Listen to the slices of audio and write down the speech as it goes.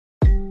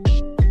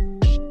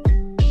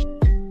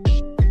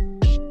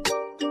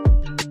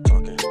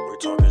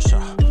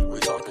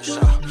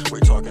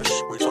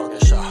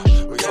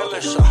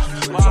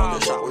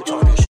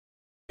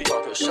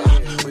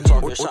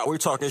shot, we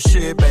talking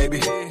shit, baby.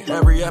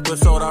 Every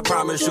episode, I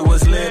promise you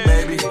is lit,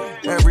 baby.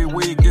 Every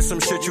week, get some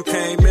shit you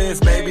can't miss,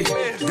 baby.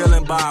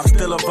 Dylan Bob,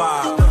 still a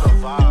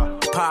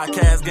vibe.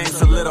 Podcast game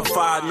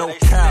solidified, no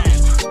cap.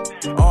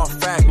 All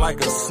fact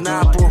like a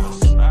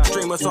Snapple.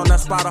 Stream us on that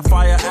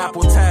Spotify or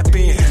Apple, tap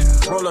in.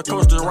 Roller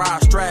coaster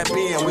ride, strap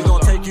in. We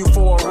gon' take you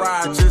for a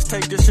ride, just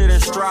take this shit in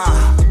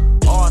stride.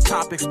 All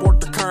topics, sport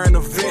the current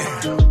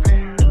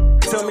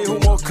event. Tell me who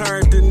more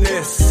current than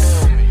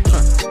this.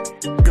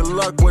 Good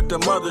luck with the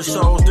mother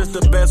shows, this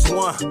the best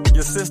one.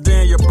 Your sister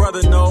and your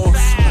brother knows.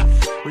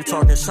 We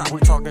talking shot, we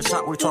talking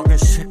shot, we talking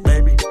shit,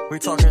 baby. We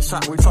talking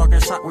shot, we talking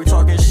shot, we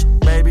talking shit,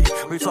 baby.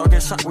 We talking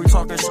shot, we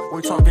talking shot,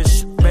 we talking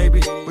shit,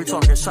 baby. We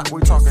talking shot,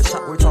 we talking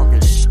shot, we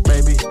talking shit,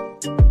 baby.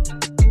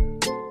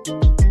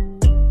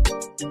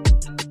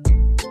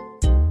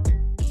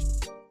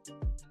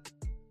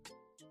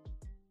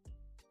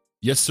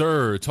 Yes,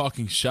 sir.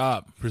 Talking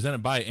Shop,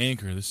 presented by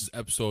Anchor. This is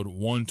episode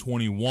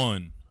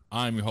 121.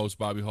 I'm your host,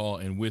 Bobby Hall,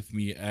 and with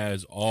me,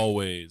 as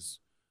always,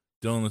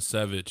 Dylan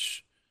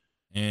Lasevich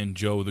and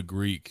Joe the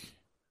Greek.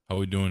 How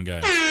we doing,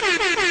 guys?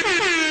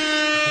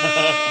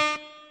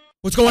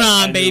 What's going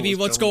on, baby?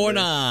 What's going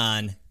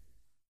on?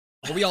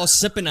 What are we all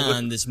sipping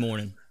on this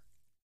morning?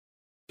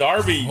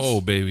 Darby's.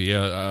 Oh, baby,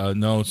 yeah.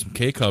 No, some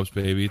K-Cups,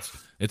 baby.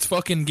 It's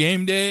fucking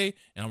game day,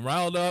 and I'm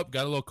riled up.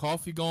 Got a little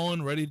coffee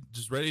going, ready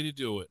to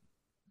do it.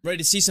 Ready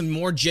to see some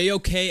more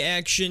JOK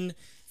action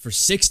for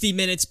 60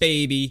 minutes,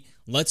 baby.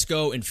 Let's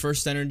go in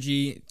First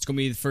Energy. It's going to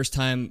be the first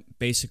time,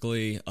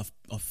 basically,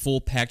 a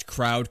full-packed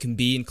crowd can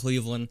be in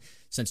Cleveland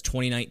since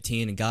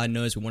 2019, and God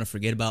knows we want to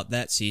forget about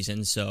that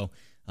season. So,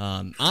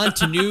 on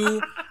to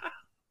new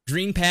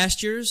green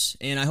pastures,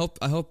 and I hope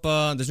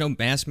there's no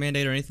mask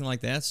mandate or anything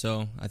like that,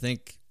 so I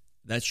think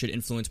that should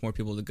influence more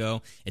people to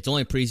go. It's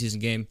only a preseason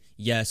game,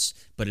 yes,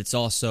 but it's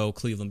also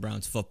Cleveland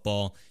Browns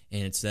football,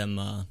 and it's them,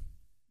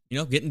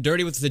 getting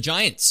dirty with the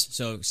Giants.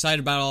 So, excited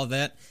about all of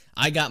that.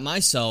 I got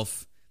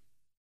myself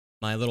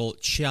my little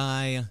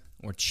chai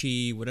or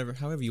chi, whatever,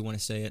 however you want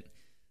to say it,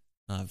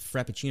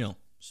 frappuccino.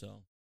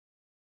 So,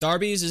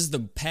 Darby's is the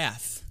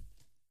path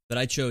that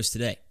I chose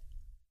today.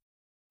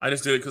 I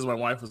just did it because my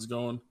wife was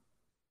going.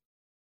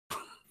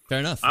 Fair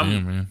enough.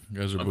 Man. You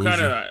guys are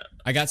bougie.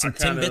 I got some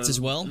Timbits as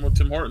well. I'm a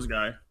Tim Hortons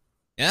guy.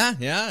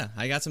 Yeah.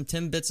 I got some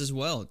Timbits as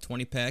well.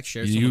 20 packs,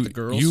 share some with the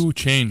girls. You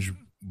change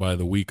by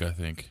the week, I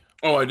think.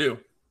 Oh, I do.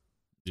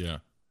 Yeah,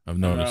 I've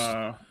noticed.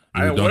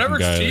 Whatever's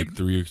guy cheap. Like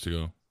 3 weeks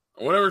ago.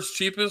 Whatever's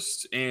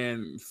cheapest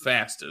and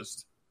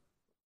fastest.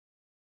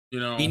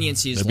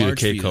 Convenience is That'd be a large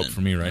K-Cup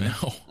for me right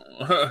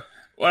now.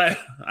 Well,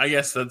 I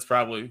guess that's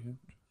probably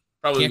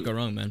can't go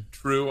wrong, man.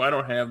 True. We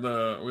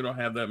don't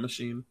have that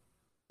machine.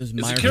 Is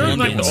Keurig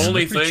like the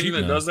only thing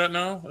that now. does that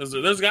now?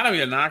 There's got to be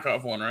a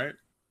knockoff one, right?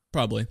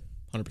 Probably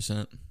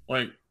 100%.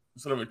 Like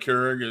instead of a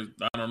Keurig,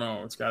 I don't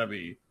know. It's got to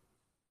be.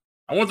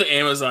 I want the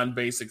Amazon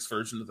Basics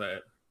version of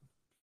that.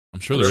 I'm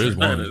sure there is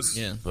one.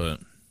 Yeah, but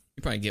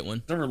you probably get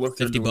one. Never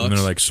looked $50. And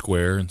they're like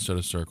square instead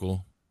of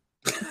circle.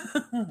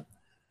 You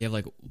have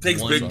like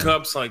takes big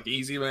cups, like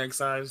Easy Mag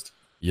sized.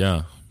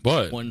 Yeah,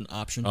 but one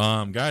option.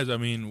 Guys, I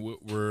mean, we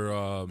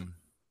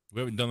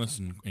haven't done this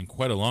in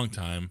quite a long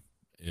time.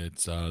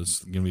 It's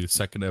gonna be the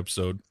second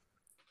episode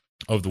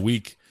of the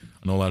week.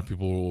 I know a lot of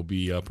people will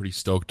be pretty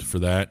stoked for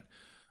that.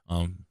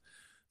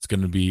 It's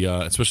gonna be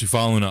especially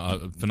following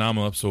a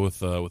phenomenal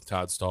episode with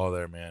Todd Stahl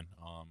there, man.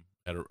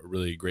 Had a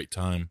really great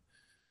time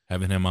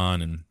having him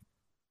on, and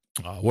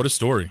what a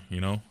story,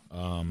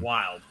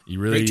 Wild. You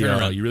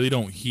really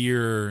don't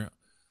hear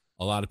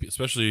a lot of people,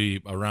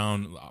 especially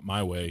around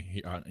my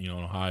way, in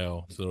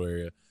Ohio, little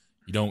area.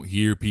 You don't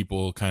hear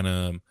people kind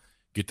of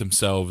get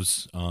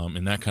themselves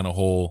in that kind of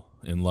hole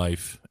in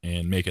life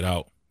and make it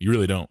out. You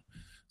really don't.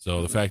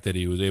 So the fact that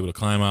he was able to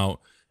climb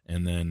out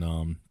and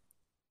then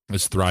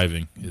is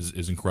thriving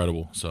is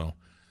incredible. So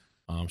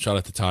shout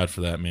out to Todd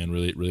for that, man.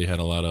 Really had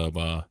a lot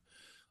of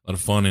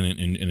fun and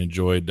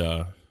enjoyed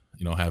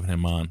having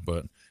him on.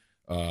 But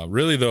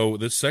really though,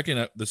 the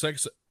second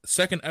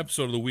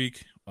episode of the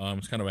week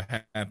is kind of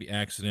a happy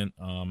accident.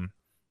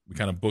 We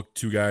kind of booked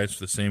two guys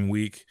for the same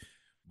week,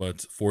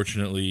 but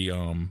fortunately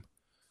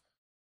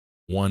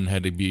one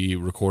had to be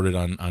recorded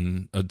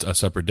on a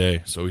separate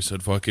day. So we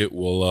said, fuck it,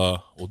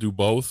 we'll do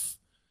both.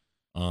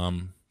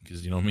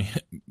 Because me,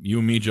 you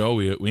and me, Joe,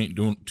 we ain't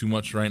doing too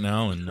much right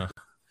now and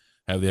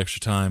have the extra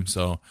time.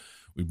 So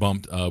we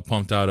pumped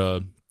out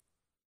a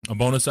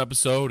bonus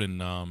episode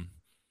and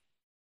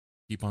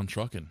keep on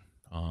trucking.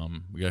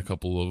 We got a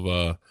couple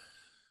of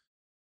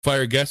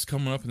fire guests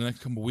coming up in the next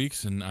couple of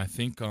weeks, and I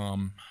think I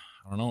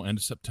don't know, end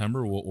of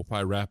September we'll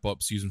probably wrap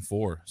up season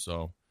 4.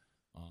 So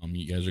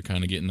you guys are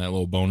kind of getting that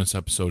little bonus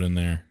episode in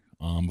there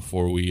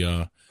before we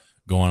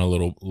go on a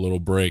little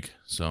break.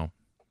 So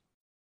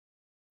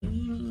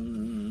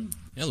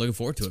yeah, looking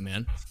forward to it,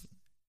 man.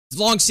 It's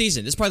a long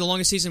season. This is probably the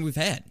longest season we've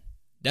had.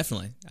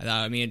 Definitely.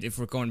 I mean, if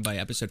we're going by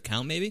episode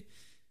count, maybe.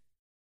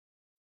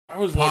 I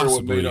was wondering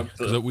what made up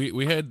the...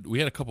 we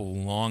had a couple of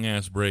long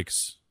ass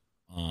breaks.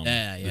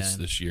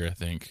 This year, I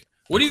think.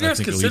 What do you guys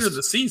consider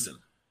the season?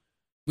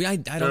 I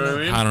don't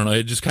know. I don't know.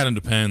 It just kind of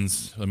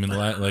depends. I mean,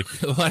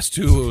 the last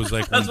two, it was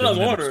like That's what I was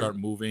when wondering. start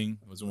moving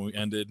was when we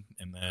ended,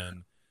 and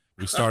then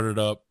we started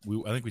up.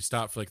 I think we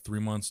stopped for like 3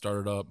 months,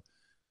 started up,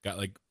 got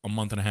like a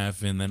month and a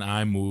half in, then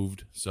I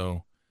moved.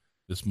 So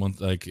this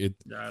month, like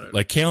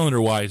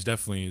calendar wise,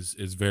 definitely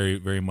is very,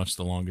 very much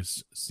the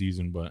longest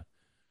season. But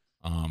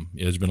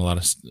there's been a lot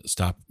of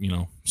start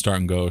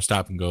and go,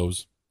 stop and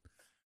goes.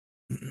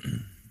 I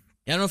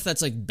don't know if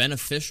that's like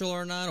beneficial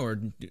or not, or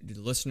do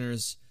the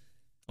listeners.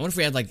 I wonder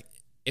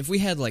if we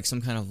had like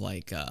some kind of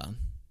like a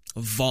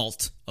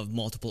vault of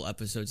multiple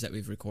episodes that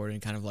we've recorded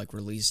and kind of like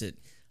release it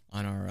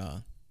on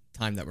our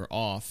time that we're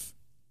off.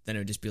 Then it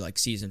would just be like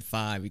season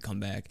 5. We come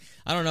back.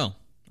 I don't know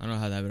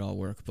how that would all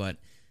work, but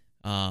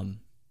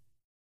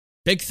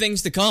big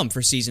things to come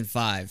for season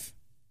 5.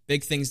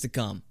 Big things to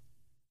come.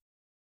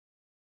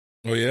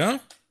 Oh yeah,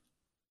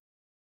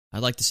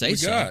 I'd like to say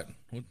so.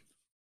 What,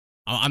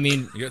 I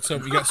mean, you got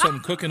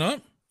something cooking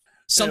up?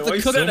 Something why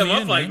you cooking setting them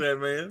in, up like man. that,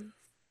 man?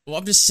 Well,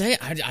 I'm just saying.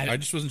 I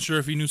just wasn't sure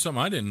if he knew something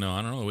I didn't know.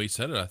 I don't know the way he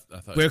said it. I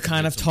thought we're you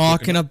kind had of something talking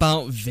cooking up.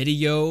 about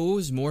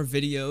videos, more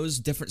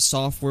videos, different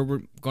software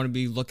we're going to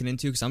be looking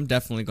into, because I'm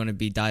definitely going to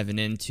be diving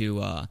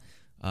into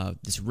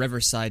this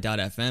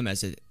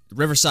Riverside.fm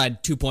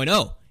Riverside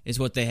 2.0 is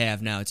what they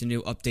have now. It's a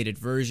new updated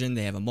version.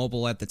 They have a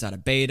mobile app that's out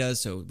of beta,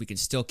 so we can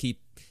still keep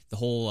the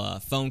whole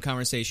phone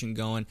conversation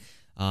going.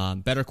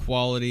 Better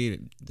quality.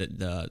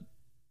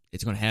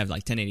 It's going to have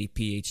like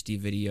 1080p HD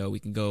video. We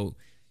can go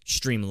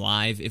stream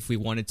live if we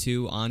wanted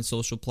to on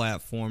social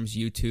platforms,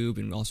 YouTube,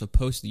 and also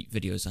post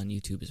videos on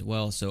YouTube as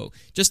well. So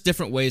just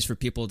different ways for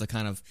people to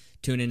kind of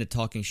tune into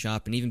Talking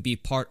Shop and even be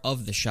part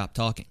of the shop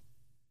talking.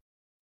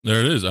 There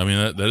it is. I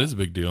mean, that is a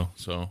big deal.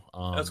 So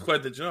That's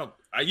quite the jump.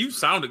 You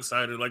sound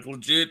excited, like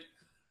legit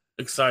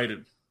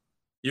excited.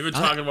 You've been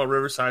talking about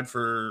Riverside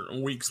for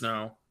weeks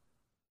now.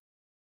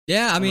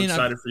 Yeah, I'm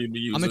excited for you to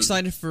use I'm it.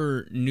 excited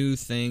for new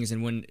things,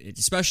 and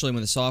especially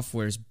when the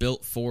software is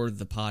built for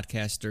the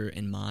podcaster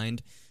in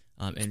mind,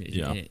 and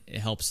it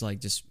helps like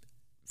just,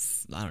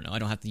 I don't know, I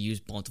don't have to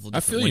use multiple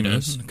different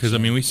windows. Because I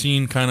mean, we've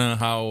seen kind of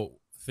how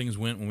things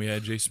went when we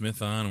had Jay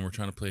Smith on, and we're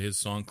trying to play his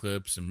song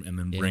clips, and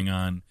then bring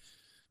on.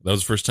 That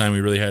was the first time we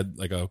really had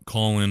like a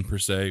call in per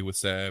se with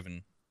Sav,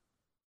 and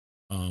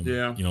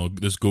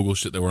this Google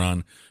shit that we're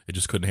on, it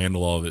just couldn't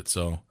handle all of it.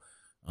 So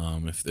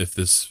if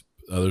this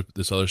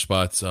other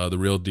spot's the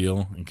real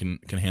deal and can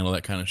handle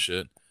that kind of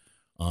shit,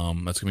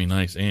 that's gonna be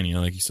nice. And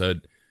like you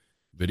said,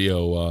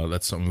 video,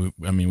 that's something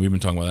we've been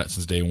talking about that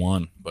since day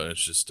one, but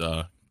it's just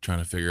trying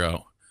to figure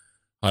out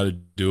how to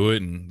do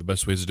it and the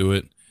best ways to do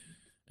it,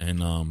 and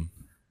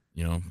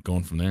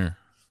going from there.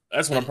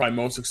 That's what I'm probably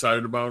most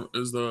excited about,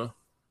 is the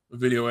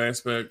video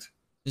aspect.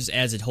 Just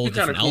adds a whole It's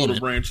kind different of cool element.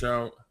 to branch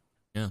out.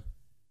 Yeah.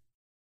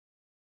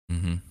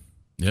 Mm-hmm.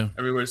 Yeah.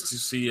 Everybody's to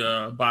see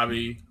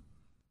Bobby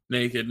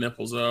naked,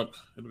 nipples up.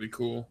 It'll be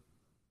cool.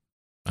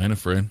 I ain't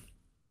afraid.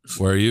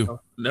 Where are you?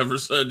 Never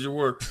said you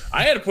were.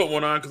 I had to put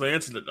one on because I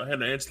had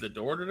to answer the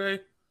door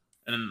today,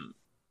 and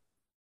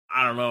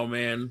I don't know,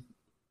 man.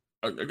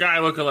 A guy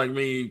looking like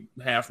me,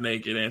 half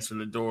naked, answering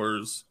the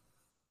doors.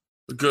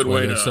 A good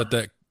way to set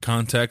that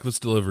contactless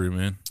delivery,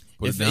 man.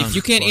 If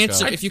you can't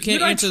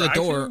answer the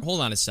door, to? hold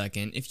on a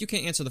second. If you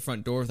can't answer the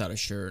front door without a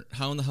shirt,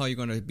 how in the hell are you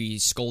going to be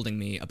scolding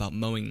me about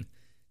mowing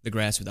the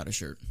grass without a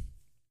shirt?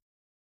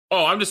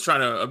 Oh, I'm just trying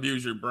to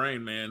abuse your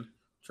brain, man.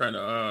 Trying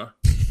to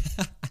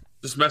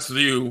just mess with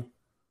you,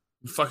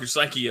 fuck your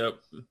psyche up.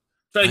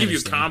 Trying to give you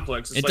a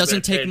complex. It's it like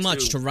doesn't that take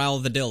much to rile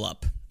the dill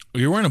up. Well,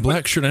 you're wearing a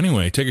black shirt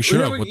anyway. Take a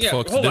shirt off. What the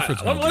fuck's the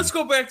difference? Let's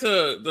go back to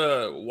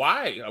the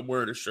why I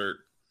wear the shirt.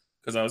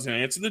 Because I was going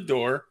to answer the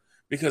door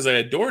because I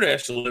had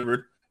DoorDash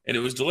delivered, and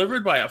it was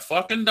delivered by a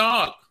fucking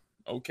dog.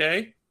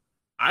 Okay,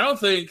 I don't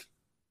think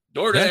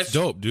DoorDash. That's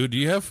dope, dude. Do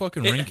you have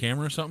fucking Ring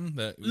camera or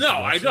something? No,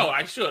 I know.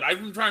 I should. I've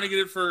been trying to get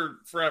it for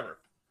forever,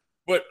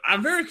 but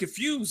I'm very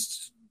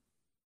confused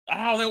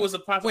how that was a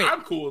possibility.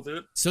 I'm cool with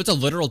it. So it's a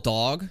literal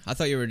dog? I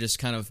thought you were just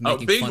kind of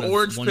making big fun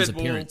orange of one's pit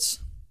bull. appearance.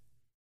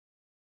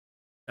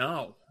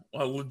 No,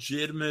 a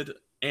legitimate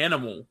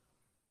animal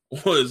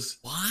was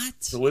what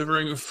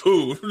delivering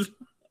food.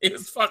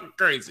 It's fucking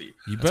crazy.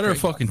 You better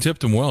fucking tip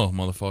them well,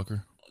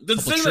 motherfucker. The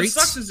Couple thing treats?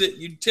 that sucks is that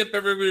you tip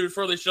everybody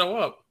before they show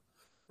up.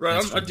 Right,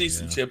 That's I'm a true,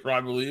 decent tipper,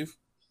 I believe.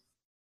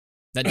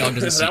 That dog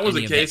doesn't If see that was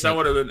any the of that case, I tip.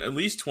 would have been at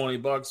least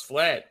 $20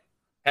 flat.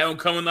 Have him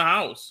come in the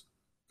house.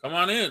 Come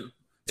on in.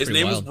 His pretty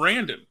name was wild.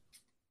 Brandon.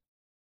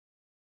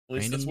 At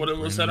least that's what it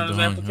was said on his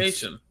Brandon dog,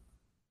 application.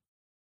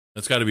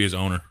 That's got to be his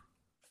owner.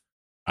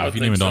 I If would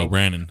you name a think dog so.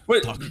 Brandon,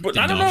 But Dog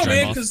I don't know,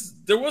 man, off. because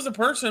there was a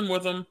person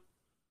with him,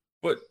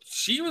 but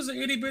she was an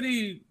itty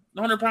bitty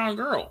 100-pound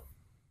girl.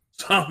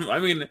 So I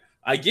mean,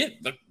 I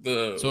get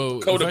the so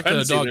the fact that a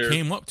codependency dog there.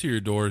 came up to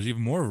your door is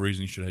even more of a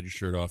reason you should have had your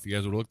shirt off. You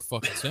guys would look the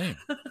fucking same.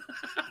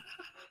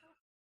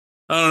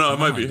 I don't know. It Come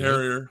might on, be dude.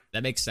 hairier.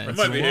 That makes sense. It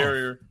might be so off.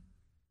 hairier.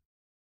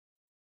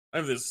 I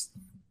have this.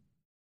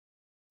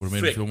 Would have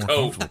made Thick him feel more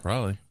coat. comfortable,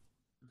 probably.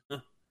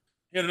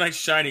 He had a nice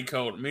shiny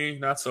coat. Me,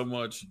 not so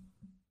much.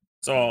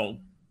 It's all.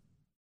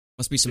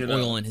 Must be some You know.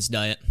 oil in his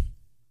diet.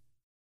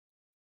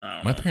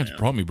 My parents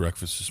brought me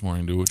breakfast this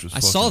morning, dude, which was I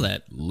saw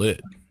that.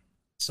 lit.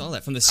 Saw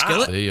that from the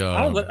skillet.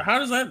 How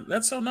does that?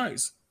 That's so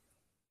nice.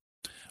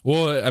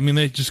 Well, I mean,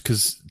 they just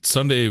because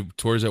Sunday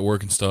tours at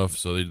work and stuff,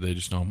 so they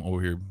just know I'm over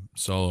here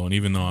solo. And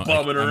even though I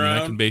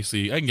can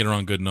get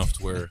around good enough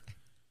to where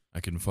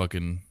I can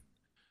fucking,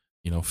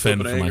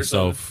 fend for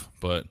myself.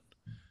 But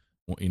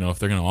if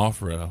they're gonna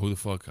offer it, who the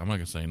fuck? I'm not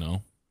gonna say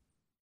no.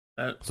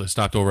 So I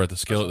stopped over at the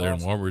skillet there in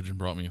Warbridge and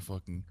brought me a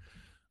fucking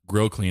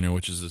grill cleaner,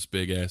 which is this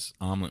big ass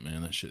omelet,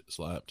 man. That shit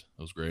slapped.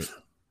 That was great.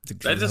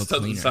 That just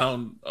doesn't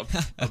sound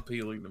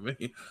appealing to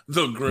me.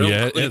 The grill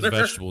cleaner. It has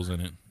vegetables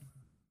in it.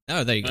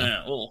 Oh, there you go.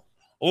 Yeah,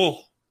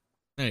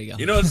 there you go.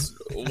 You know what's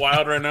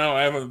wild right now?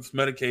 I have a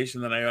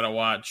medication that I gotta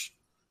watch.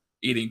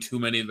 Eating too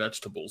many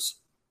vegetables.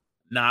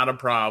 Not a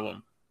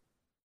problem.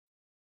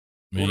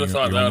 Man,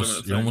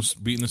 you're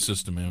almost beating the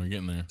system, man. We're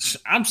getting there.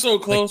 I'm so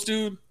close,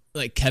 dude.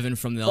 Like Kevin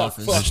from The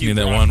Office. I just need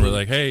that one where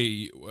like, hey,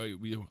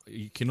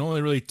 you can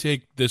only really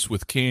take this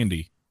with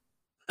candy.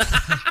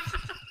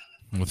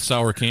 With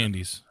sour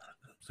candies.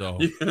 So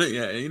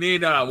yeah, you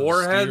need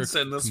warheads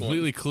and this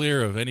completely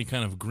clear of any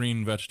kind of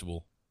green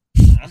vegetable.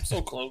 I'm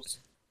so close.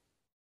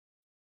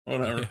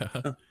 Whatever.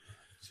 Yeah.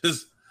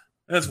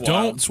 That's wild.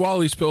 Don't swallow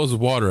these pills of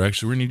water.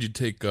 Actually, we need you to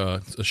take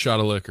a shot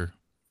of liquor.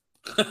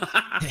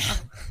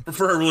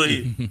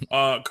 Preferably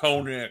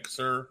cognac,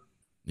 sir.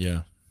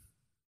 Yeah.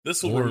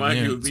 This will remind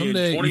you of being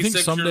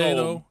 26-year-old.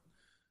 Though,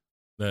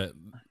 that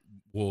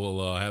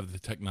we'll have the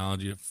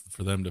technology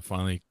for them to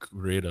finally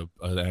create an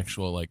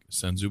actual like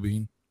senzu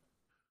bean.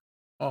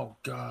 Oh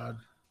God,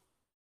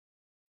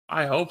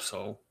 I hope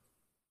so.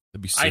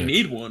 That'd be sick. I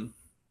need one.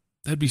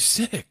 That'd be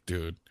sick,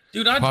 dude.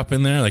 Dude, I'd pop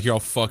in there like you're all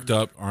fucked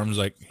up, arms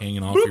like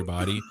hanging off your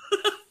body.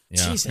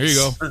 Yeah, Jesus. Here you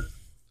go.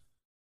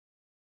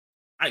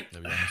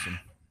 That'd be awesome.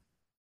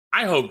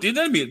 I hope, dude.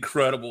 That'd be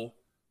incredible.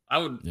 I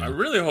would. Yeah. I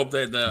really hope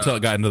that. Until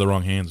it got into the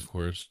wrong hands, of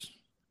course.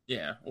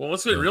 Yeah. Well,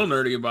 let's get real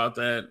nerdy about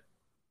that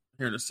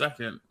here in a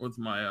second with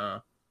my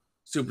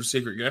super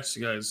secret guest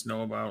you guys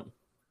know about.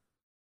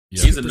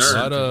 Yeah. He's a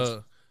nerd.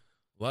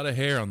 A lot of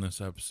hair on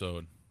this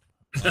episode.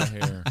 A lot of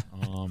hair.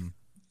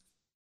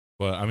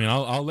 But I mean,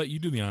 I'll let you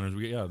do the honors.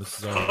 This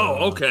is our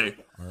okay.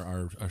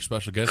 Our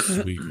special guest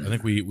this week. I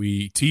think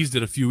we teased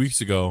it a few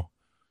weeks ago.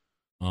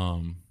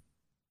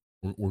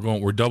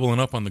 We're doubling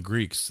up on the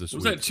Greeks this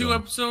week. Was that 2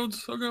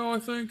 episodes ago? I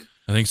think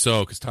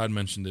so because Todd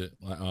mentioned it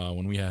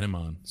when we had him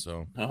on.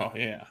 So. Oh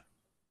yeah.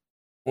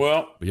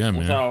 Well. But yeah,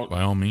 man.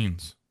 By all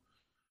means.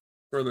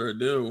 Further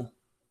ado,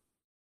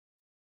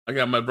 I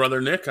got my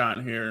brother Nick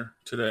on here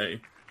today.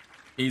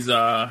 He's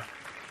a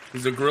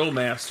grill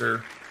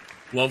master.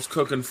 Loves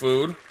cooking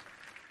food.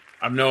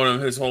 I've known him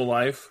his whole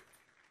life.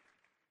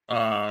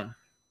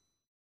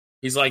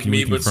 He's like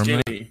me, but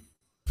skinny.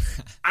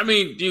 I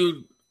mean,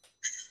 dude,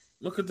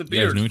 look at the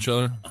beard. You guys knew each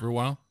other for a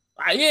while?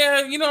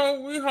 Yeah,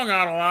 we hung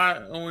out a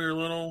lot when we were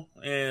little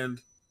and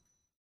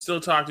still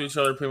talk to each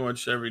other pretty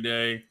much every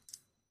day.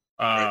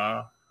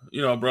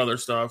 Brother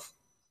stuff.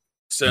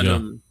 Send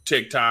him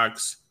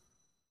TikToks,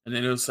 and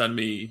then he'll send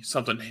me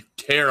something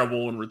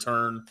terrible in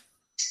return.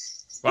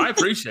 But I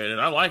appreciate it.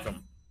 I like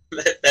him.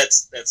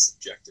 That's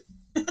subjective.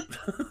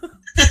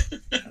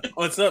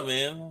 What's up,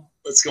 man?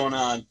 What's going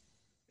on?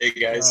 Hey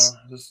guys,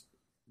 just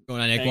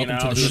going on, Nick.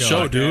 Welcome to the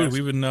show, dude.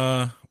 We've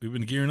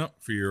been gearing up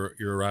for your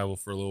arrival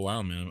for a little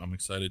while, man. I'm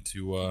excited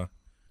to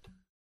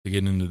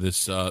get into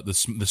this the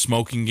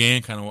smoking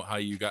game, kind of how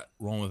you got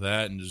rolling with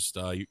that, and just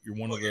you're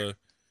one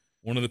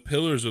of the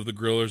pillars of the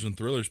Grillers and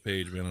Thrillers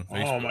page, man, on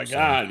Facebook. Oh my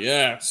God,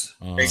 yes.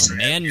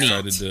 Man, we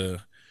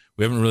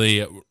haven't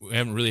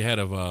really had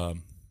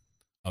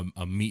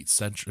a meat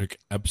centric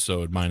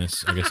episode,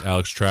 minus I guess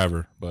Alex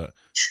Traver, but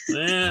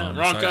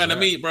wrong kind of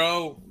meat,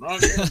 bro. Wrong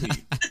kind of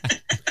meat.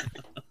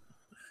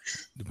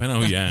 Depending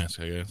on who you ask,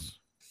 I guess.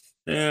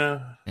 Yeah.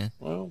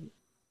 Well.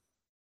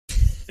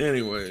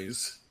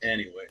 Anyways.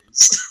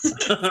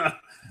 Yeah.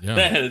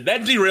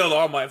 That derailed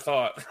all my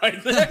thought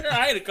right there.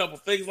 I had a couple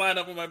things lined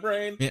up in my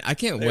brain. Man, I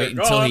can't wait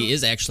until he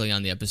is actually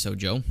on the episode,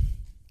 Joe.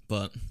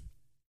 But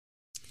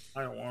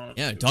I don't want.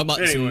 Yeah, talk about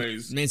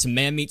some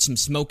man meat, some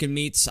smoking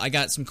meats. I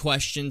got some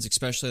questions,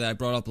 especially that I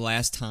brought up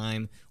last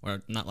time,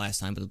 or not last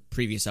time, but the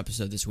previous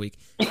episode this week,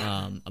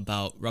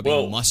 about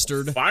rubbing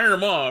mustard. Fire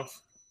them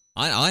off.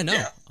 I know.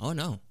 Yeah. Oh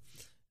no.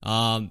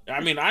 I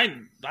mean,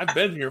 I've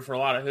been here for a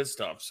lot of his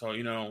stuff, so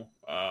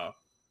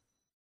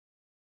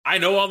I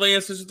know all the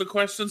answers to the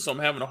questions, so I'm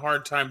having a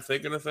hard time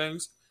thinking of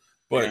things.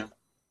 But yeah.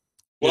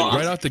 Well,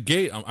 right out the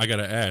gate, I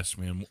gotta ask,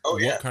 man.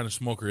 What kind of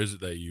smoker is it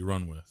that you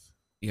run with?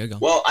 You go.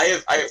 Well, I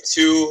have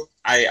 2.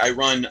 I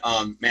run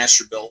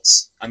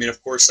Masterbuilts. I mean,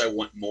 of course, I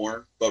want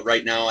more, but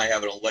right now I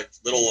have a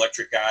little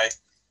electric guy,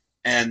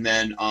 and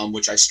then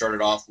which I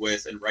started off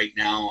with, and right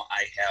now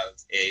I have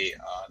a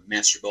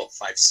Masterbuilt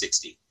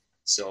 560.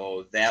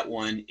 So that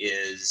one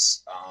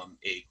is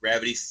a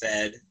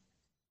gravity-fed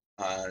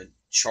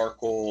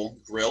charcoal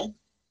grill.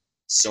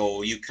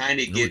 So you kind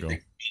of get the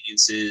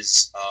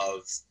conveniences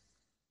of,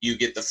 you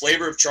get the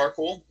flavor of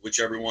charcoal, which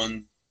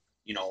everyone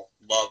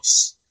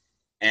loves,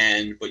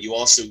 but you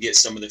also get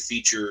some of the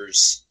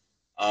features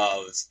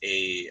of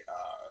a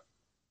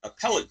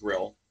pellet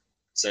grill,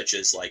 such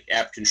as like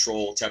app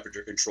control,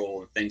 temperature control,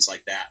 and things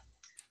like that.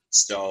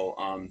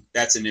 So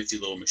that's a nifty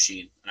little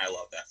machine, and I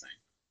love that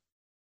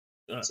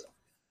thing. So.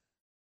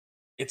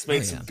 It's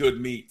made some good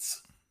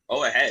meats.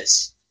 Oh, it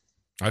has.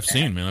 I've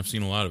seen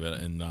a lot of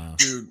it, and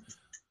dude,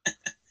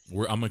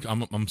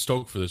 I'm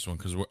stoked for this one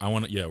because we're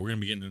gonna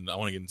be getting into. I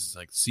want to get into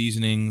like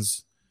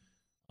seasonings,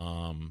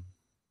 all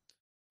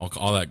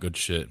that good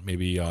shit.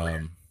 Maybe I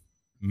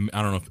don't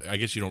know. I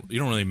guess you don't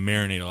really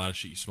marinate a lot of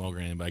shit you smoke,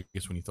 Randy, but I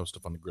guess when you throw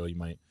stuff on the grill, you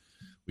might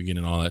be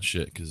getting all that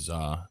shit because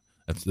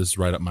this is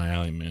right up my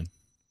alley, man.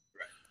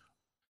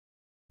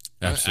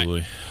 Right.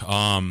 Absolutely.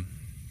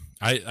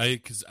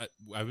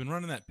 I've been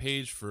running that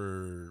page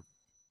for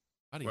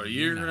about a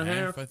year and a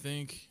half, I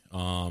think.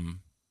 How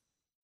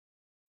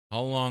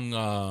long?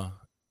 And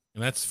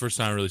that's the first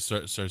time I really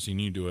started seeing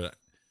you do it,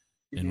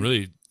 and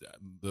really,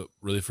 the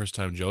first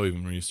time Joe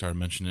even really started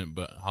mentioning it.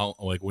 But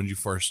when did you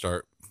first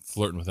start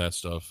flirting with that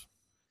stuff?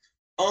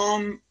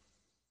 I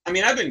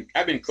mean, I've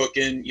been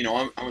cooking. You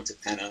know, I went to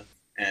Penna,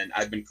 and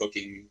I've been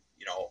cooking.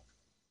 You know,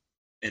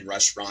 in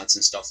restaurants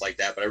and stuff like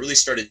that. But I really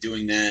started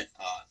doing that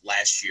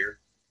last year.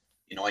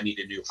 You know, I need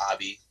a new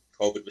hobby.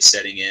 COVID was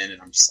setting in,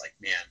 and I'm just like,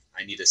 man,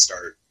 I need to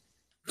start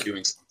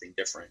doing something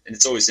different. And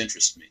it's always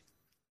interested me.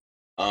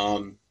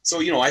 So,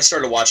 you know, I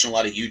started watching a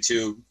lot of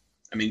YouTube.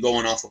 I mean,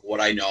 going off of what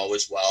I know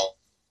as well.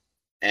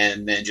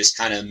 And then just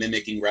kind of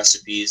mimicking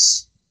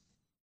recipes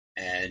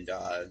and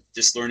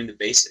just learning the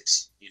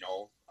basics. You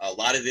know, a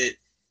lot of it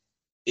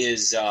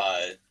is,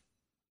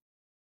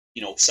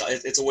 you know, so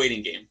it's a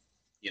waiting game,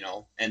 you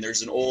know. And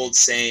there's an old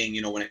saying,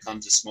 you know, when it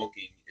comes to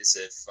smoking is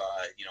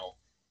you know,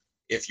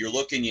 if you're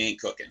looking, you ain't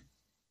cooking.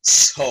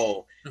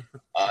 So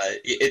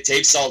it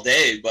takes all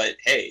day, but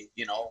hey,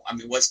 you know, I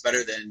mean, what's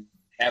better than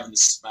having the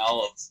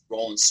smell of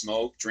rolling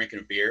smoke, drinking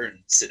a beer, and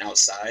sitting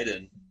outside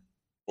and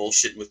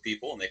bullshitting with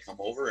people, and they come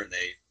over and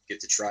they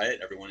get to try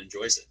it. Everyone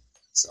enjoys it.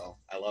 So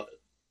I love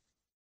it.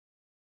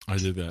 I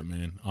did that,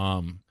 man.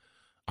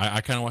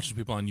 I kind of watch some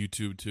people on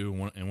YouTube too,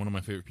 and one of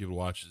my favorite people to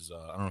watch is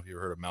I don't know if you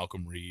ever heard of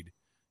Malcolm Reed.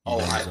 He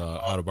does,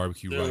 How to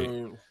Barbecue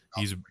Right.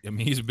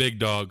 He's a big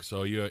dog,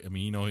 so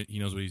he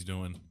knows what he's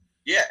doing.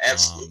 Yeah,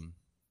 absolutely.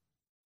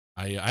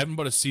 I haven't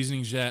bought his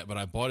seasonings yet, but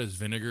I bought his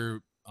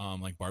vinegar,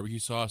 like barbecue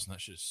sauce, and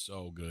that shit's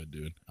so good,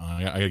 dude.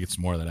 I gotta get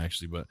some more of that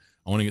actually, but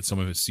I want to get some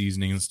of his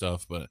seasoning and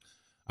stuff. But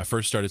I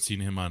first started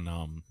seeing him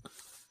on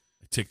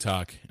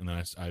TikTok, and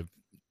then I've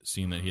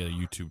seen that he had a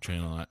YouTube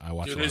channel. I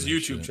watched his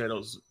YouTube channel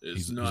is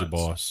nuts. He's a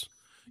boss.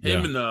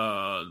 Him and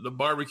the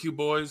barbecue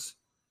boys.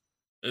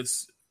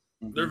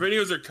 Their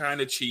videos are kind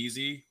of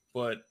cheesy,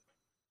 but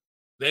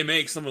they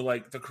make some of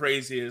like the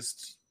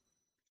craziest,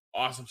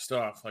 awesome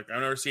stuff. Like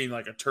I've never seen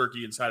like a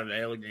turkey inside of an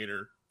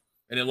alligator,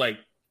 and it like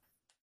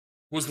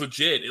was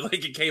legit.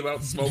 It came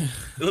out smoke.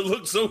 It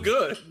looked so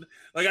good.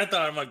 Like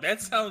I'm like,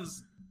 that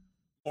sounds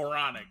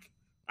moronic.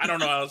 I don't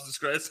know how else to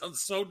describe it. It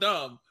sounds so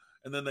dumb.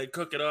 And then they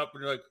cook it up,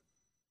 and you're like,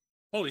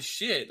 holy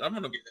shit! Where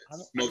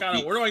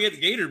do I get the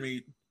gator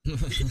meat? Where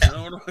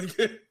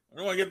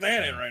do I get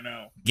that in right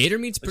now? Gator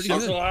meat's pretty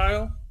good.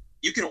 Ohio?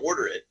 You can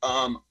order it.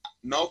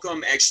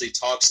 Malcolm actually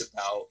talks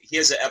about, he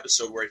has an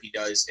episode where he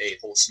does a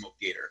whole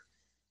smoked gator.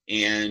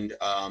 And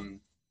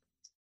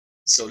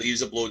so they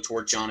use a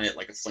blowtorch on it,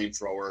 like a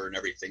flamethrower and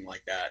everything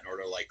like that in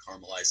order to like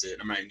caramelize it.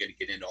 I'm not even going to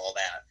get into all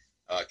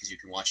that because you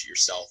can watch it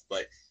yourself.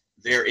 But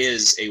there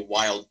is a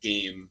wild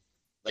game,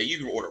 like you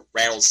can order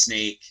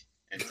rattlesnake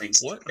and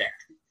things like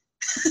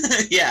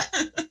that. Yeah.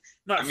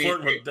 Not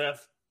flirting with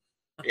death.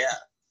 Yeah.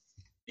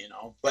 You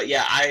know, but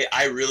yeah,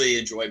 I really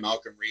enjoy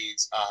Malcolm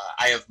Reed's.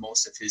 I have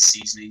most of his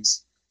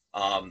seasonings,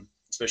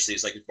 especially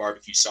his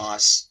barbecue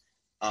sauce.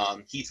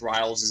 Heath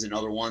Riles is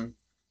another one.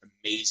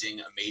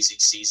 Amazing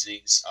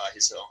seasonings.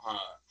 His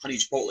honey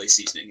chipotle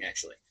seasoning,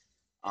 actually,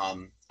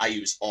 I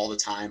use all the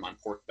time on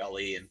pork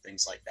belly and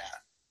things like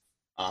that.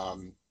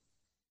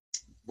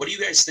 What do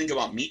you guys think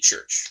about Meat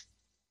Church?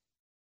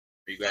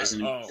 Are you guys in?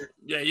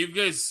 Yeah, you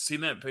guys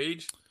seen that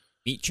page?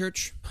 Meat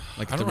Church?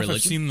 Like I don't know if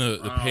I've seen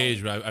the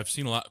page, but I've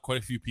seen quite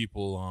a few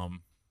people on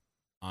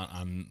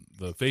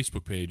the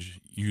Facebook page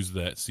use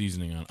that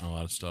seasoning on a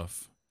lot of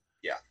stuff.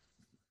 Yeah,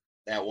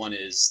 that one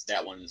is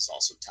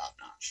also top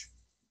notch.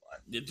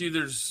 Yeah, dude,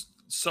 there's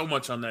so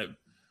much on that.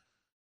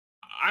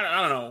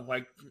 I don't know.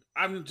 Like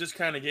I'm just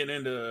kind of getting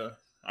into.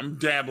 I'm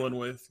dabbling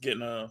with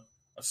getting a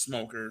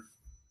smoker,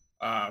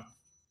 but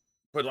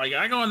like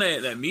I go on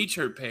that Meat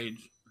Church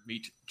page.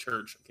 Meat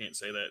Church. I can't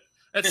say that.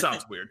 That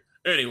sounds weird.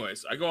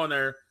 Anyways, I go on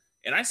there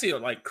and I see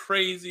like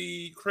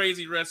crazy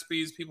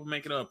recipes people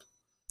making up.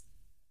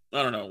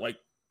 I don't know. Like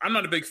I'm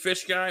not a big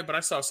fish guy, but I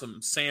saw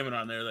some salmon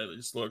on there that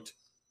just looked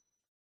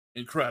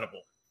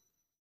incredible.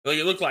 Like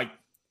it looked like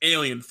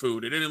alien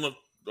food. It didn't look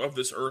of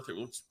this earth. It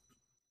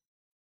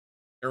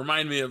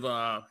reminded me of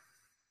the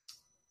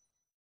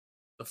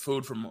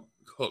food from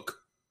Hook.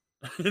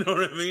 You know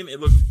what I mean? It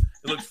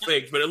looked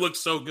fake, but it looked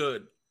so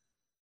good.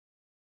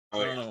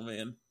 I don't know,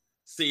 man.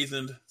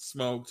 Seasoned,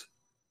 smoked.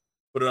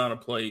 Put it on a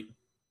plate.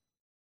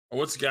 Or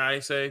what's the guy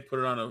say? Put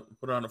it on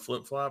a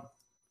flip flop.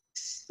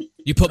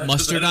 You put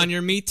mustard on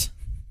your meat?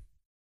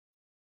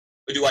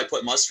 Do I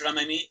put mustard on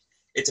my meat?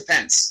 It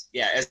depends.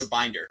 Yeah, as the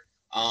binder.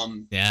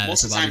 Yeah,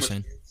 most that's of the what I time was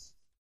saying.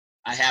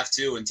 I have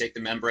to and take the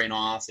membrane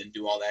off and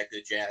do all that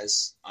good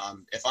jazz.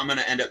 If I'm going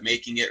to end up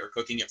making it or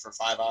cooking it for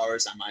 5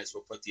 hours, I might as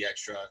well put the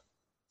extra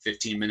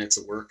 15 minutes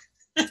of work.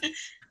 I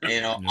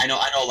know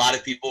a lot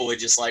of people would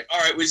just like, all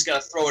right, we just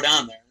got to throw it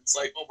on there. It's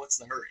like, well, what's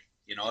the hurry?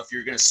 If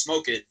you're going to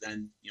smoke it,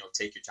 then,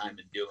 take your time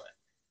and do it.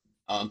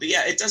 But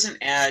yeah, it doesn't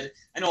add,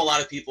 I know a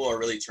lot of people are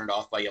really turned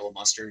off by yellow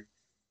mustard.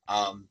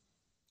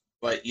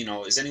 But,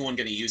 is anyone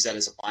going to use that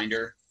as a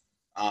binder?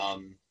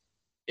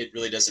 It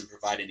really doesn't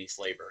provide any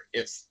flavor.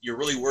 If you're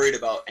really worried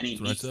about any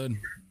meat flavor,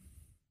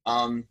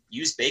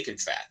 use bacon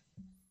fat,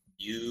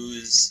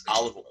 use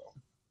olive oil.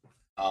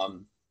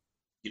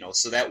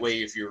 So that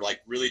way, if you're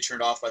like really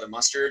turned off by the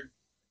mustard,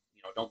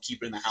 don't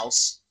keep it in the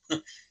house,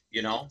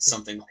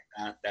 something like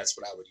that. That's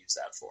what I would use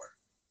that for.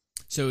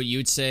 So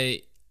you'd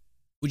say,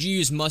 would you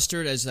use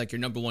mustard as like your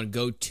number one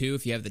go-to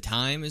if you have the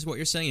time, is what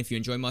you're saying? If you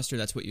enjoy mustard,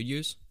 that's what you'd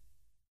use?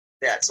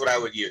 That's what I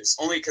would use.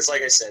 Only because,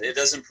 like I said, it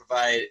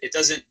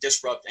doesn't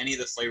disrupt any of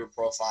the flavor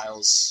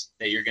profiles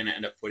that you're going to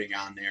end up putting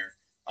on there.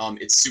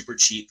 It's super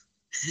cheap.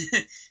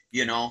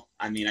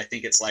 I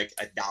think it's like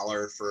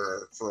 $1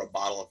 for a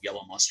bottle of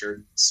yellow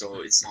mustard,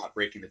 so it's not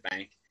breaking the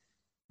bank.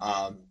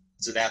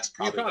 So that's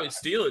probably. You could probably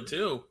steal it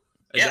too.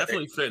 It Yeah,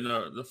 definitely fit in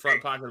the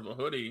front pocket of a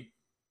hoodie.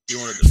 If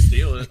you wanted to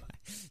steal it.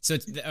 So,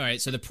 all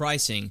right. So the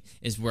pricing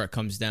is where it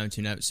comes down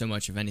to, not so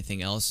much of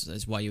anything else.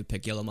 Is why you would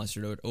pick yellow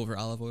mustard over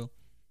olive oil.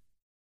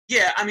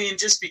 Yeah,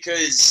 just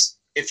because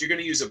if you're going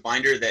to use a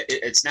binder that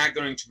it's not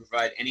going to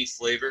provide any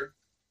flavor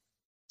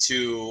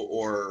to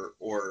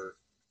or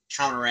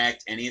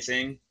counteract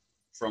anything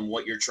from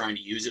what you're trying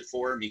to use it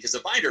for, because the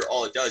binder,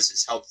 all it does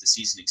is help the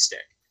seasoning stick.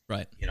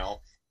 Right.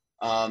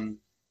 That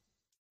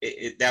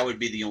would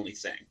be the only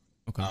thing.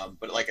 Okay.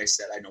 But like I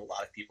said, I know a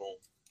lot of people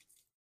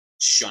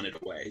shun it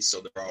away, so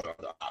there are other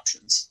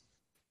options.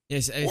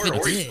 Yes, I think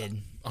it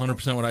did.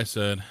 100% what I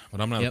said, but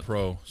I'm not a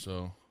pro,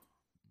 so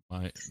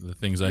the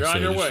things I You're on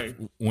say your just way.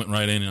 went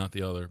right in and out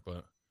the other.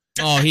 But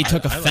Oh, he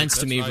took I like- offense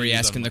to that's me what I for use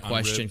asking the on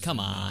question. ribs Come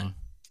and, on.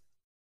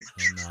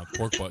 and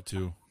pork butt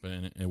too,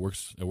 and it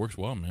works. It works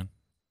well, man.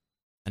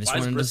 I just Why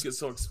is wanted brisket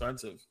so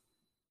expensive?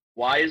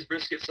 Why is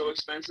brisket so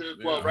expensive?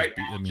 Yeah. Well, right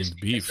now, I mean, just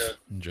beef because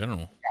in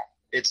general.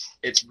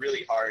 it's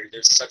really hard.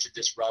 There's such a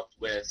disrupt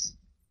with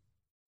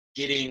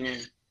getting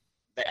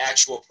the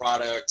actual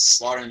product,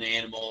 slaughtering the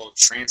animal,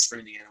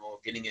 transferring the animal,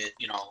 getting it,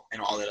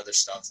 and all that other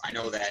stuff. I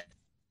know that,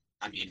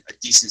 a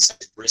decent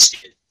sized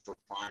brisket for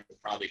prime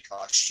would probably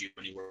cost you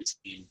anywhere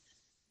between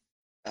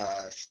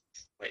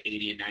like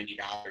 $80 and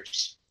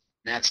 $90.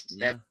 And that's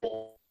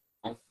full.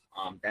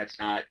 That's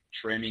not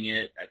trimming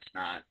it. That's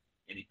not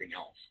anything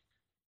else.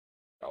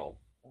 So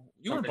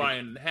You were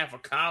buying half a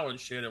cow and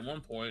shit at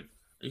one point.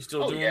 Are you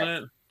still doing yeah.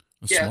 that?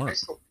 That's yeah, I smart.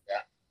 still do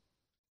that.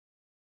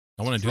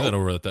 I want to do that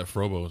over at that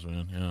Frobo's,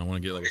 man. Yeah, I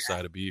want to get like a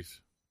side of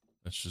beef.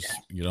 That's just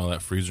get all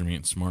that freezer meat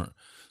and smart.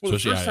 Well, the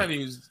Especially first time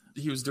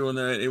he was doing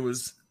that, it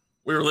was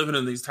we were living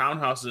in these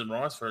townhouses in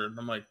Rossford, and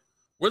I'm like,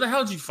 where the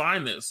hell did you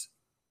find this?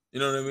 You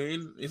know what I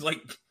mean? He's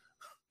like,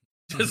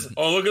 just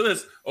look at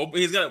this. Oh,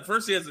 he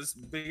has this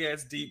big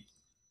ass deep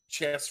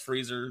chest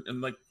freezer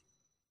in like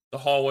the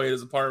hallway of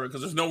his apartment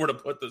because there's nowhere to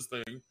put this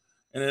thing,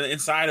 and then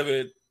inside of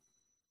it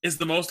is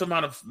the most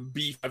amount of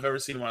beef I've ever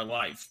seen in my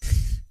life.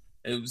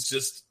 It was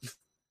just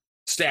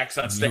stacks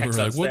on stacks on like,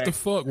 stacks. what the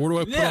fuck? Where do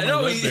I put on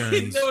my red you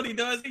bearings? know what he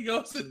does? He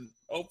goes and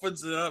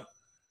opens it up,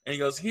 and he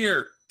goes,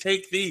 "Here,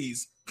 take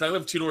these." Because I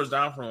live 2 doors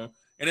down from him,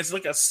 and it's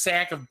like a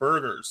sack of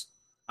burgers.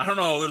 I don't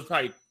know. There's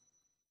probably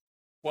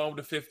 12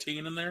 to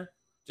 15 in there,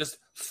 just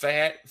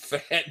fat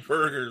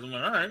burgers. I'm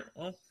like, all right,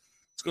 well,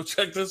 let's go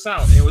check this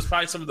out. And it was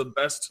probably some of the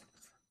best.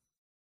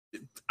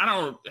 I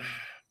don't know. I'm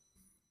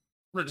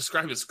gonna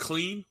describe it as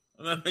clean.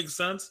 If that makes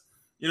sense.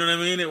 You know what I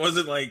mean? It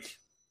wasn't like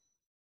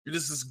you're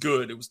just as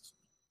good. It was.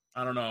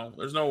 I don't know.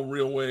 There's no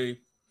real way.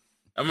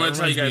 I'm going to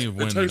tell you guys,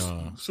 reminds me it of when,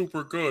 tastes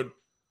super good.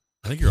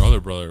 I think your other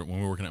brother, when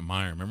we were working at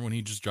Meijer, remember when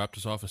he just dropped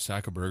us off a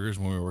sack of burgers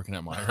when we were working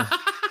at Meijer?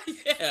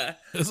 Yeah.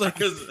 It's like,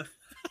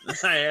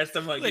 Because I asked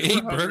him, like, like "You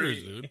 8 hungry?"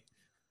 burgers, dude.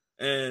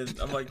 And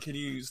I'm like, can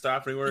you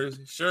stop anywhere? He's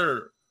like,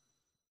 sure.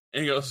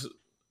 And he goes,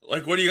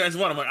 like, what do you guys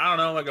want? I'm like, I don't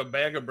know, like a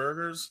bag of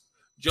burgers.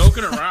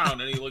 Joking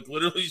around. And he like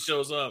literally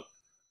shows up.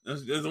 There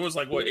was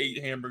like, what,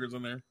 8 hamburgers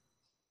in there.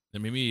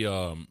 It made me,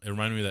 it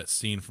reminded me of that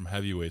scene from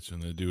Heavyweights when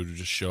the dude would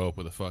just show up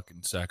with a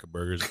fucking sack of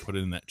burgers and put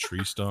it in that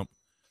tree stump.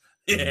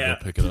 And then Yeah.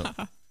 go pick it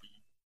up.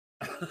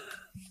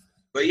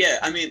 But yeah,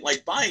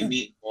 like buying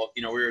meat, well,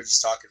 we were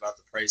just talking about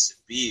the price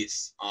of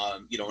beef,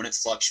 and it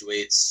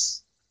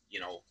fluctuates,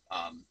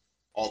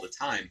 all the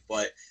time.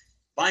 But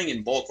buying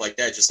in bulk like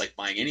that, just like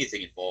buying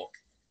anything in bulk,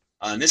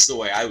 and this is the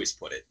way I always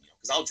put it,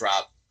 because I'll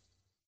drop,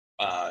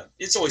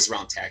 it's always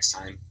around tax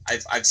time.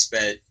 I've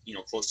spent,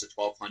 close to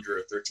 $1,200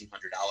 or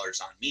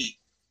 $1,300 on meat.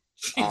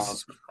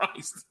 Jesus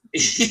Christ.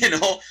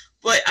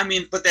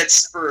 But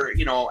that's for,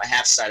 a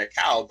half side of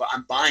cow, but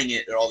I'm buying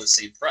it at all the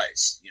same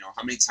price.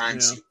 How many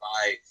times Yeah. you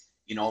buy,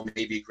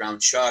 maybe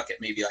ground chuck at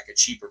maybe like a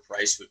cheaper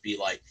price would be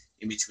like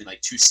in between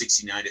like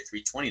 $269 to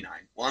 $329.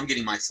 Well, I'm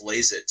getting my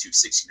fillets at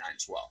 $269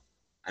 as well.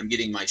 I'm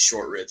getting my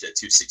short ribs at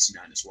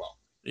 $269 as well.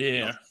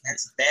 Yeah,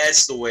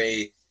 that's the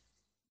way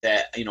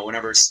that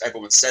whenever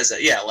everyone says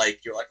that, yeah,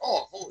 like you're like,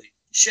 oh, holy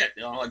shit,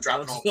 I'm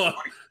dropping all the money.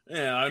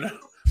 Yeah, I know.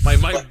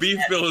 My beef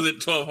bill is at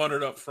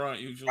 $1,200 up front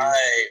usually.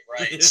 Right.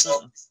 Yeah.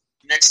 So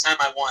next time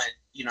I want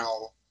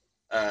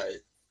a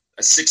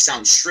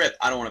 6-ounce strip,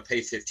 I don't want to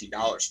pay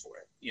 $15 for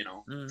it.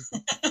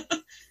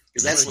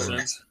 Because that's what it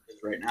is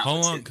right now. How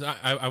long? Cause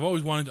I've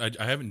always wanted.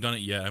 I haven't done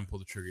it yet. I haven't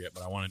pulled the trigger yet,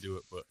 but I want to do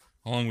it. But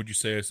how long would you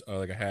say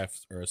like a half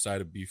or a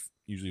side of beef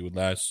usually would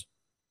last?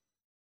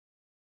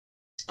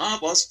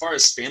 Well, as far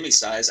as family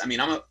size, I mean,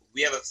 I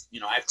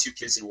have 2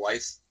 kids and a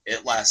wife.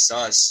 It lasts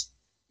us,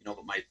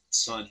 but my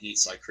son, he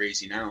eats like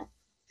crazy now.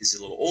 He's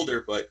a little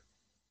older, but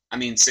I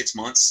mean, 6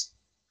 months.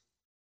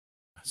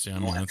 See,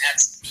 and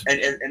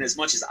as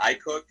much as I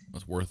cook,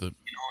 that's worth it. And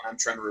I'm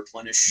trying to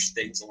replenish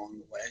things along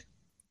the way.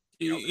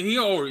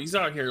 He's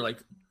out here like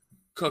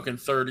cooking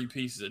 30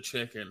 pieces of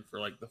chicken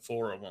for like the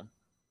 4 of them.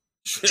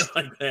 Shit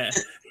like that.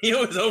 He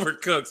always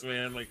overcooks,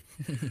 man. Like,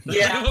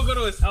 yeah, we'll go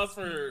to his house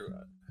for,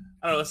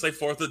 I don't know, let's say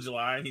 4th of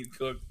July, and he'd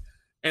cook,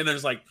 and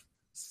there's like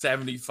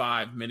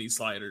 75 mini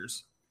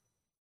sliders.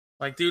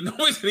 Like, dude,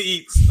 nobody's gonna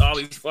eat all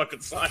these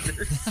fucking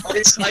sliders.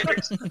 It's like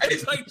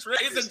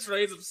trays and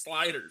trays of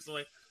sliders. I'm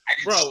like,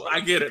 bro, I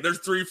get it. There's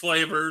 3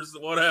 flavors,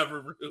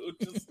 whatever.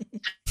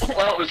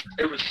 Well,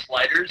 it was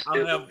sliders.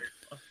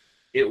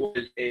 It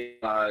was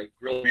a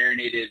grill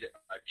marinated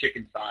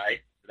chicken thigh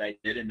that I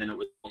did, and then it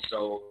was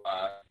also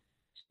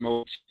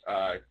smoked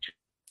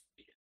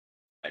chicken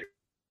slider.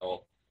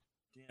 So,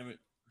 damn it,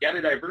 you got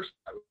to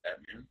diversify with that,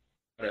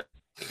 man.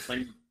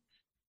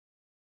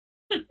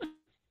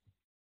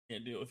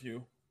 Can't deal with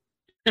you.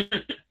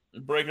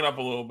 Break it up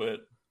a little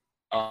bit.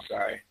 Oh,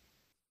 sorry.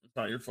 It's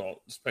not your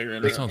fault. Just pay your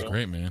internet. That sounds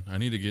great, man. I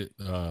need to get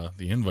the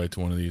invite to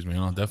one of these, man.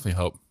 I'll definitely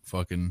help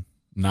fucking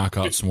knock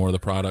out some more of the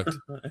product.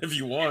 If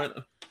you want.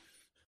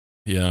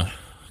 Yeah,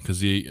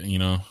 because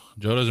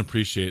Joe doesn't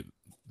appreciate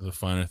the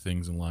finer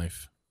things in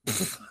life.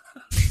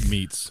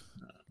 Meats.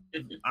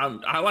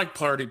 I like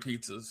party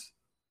pizzas.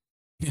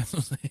 Yeah,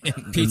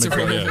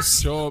 Pizza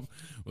show up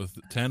with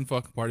 10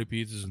 fucking party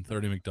pizzas and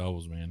 30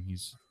 McDoubles, man.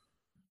 He's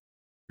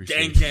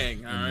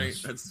gang. All right,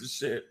 that's the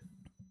shit.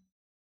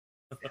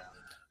 Yeah.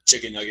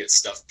 Chicken nugget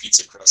stuff,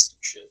 pizza crust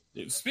and shit.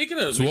 Dude, speaking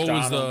of, so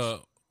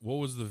McDonald's, what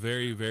was the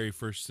very, very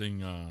first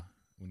thing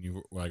when you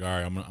were like, all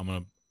right, I'm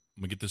gonna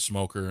get this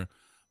smoker,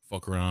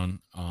 fuck around.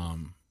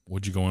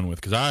 What'd you go in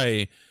with? Because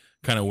I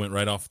kind of went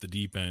right off the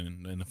deep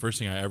end, and the first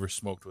thing I ever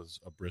smoked was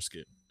a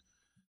brisket.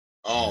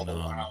 Oh,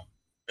 wow.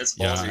 That's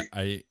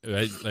ballsy.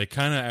 Yeah, I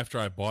kind of, after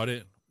I bought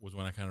it, was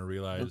when I kind of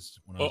realized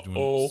when I was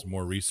doing some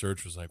more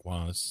research, was like,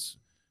 wow, this is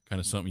kind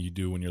of something you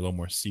do when you're a little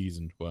more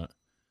seasoned. But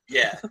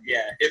yeah.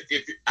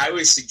 If I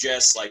always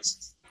suggest like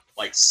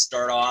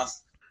start off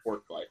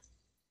pork butt.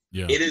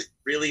 Yeah, it is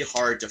really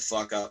hard to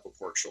fuck up a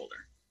pork shoulder.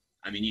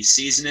 I mean, you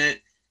season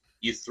it,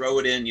 you throw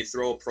it in, you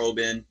throw a probe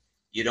in,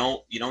 you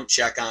don't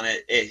check on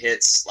it. It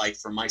hits, like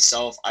for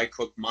myself, I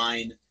cook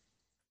mine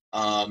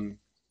to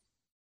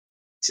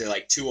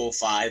like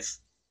 205.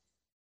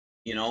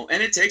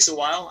 And it takes a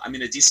while. I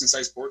mean, a decent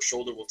sized pork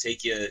shoulder will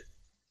take you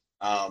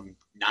 9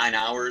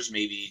 hours,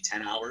 maybe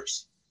 10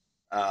 hours.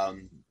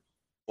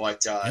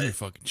 But you're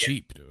fucking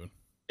cheap, dude.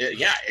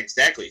 Yeah,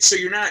 exactly. So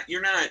you're not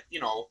you're not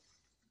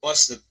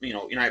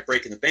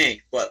breaking the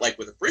bank. But like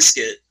with a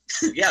brisket,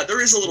 yeah,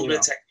 there is a little bit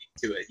of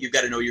technique to it. You've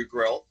got to know your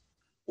grill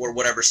or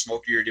whatever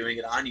smoker you're doing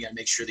it on. You got to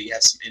make sure that you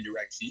have some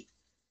indirect heat.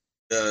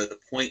 The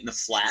point and the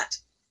flat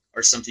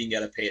are something you got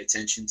to pay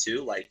attention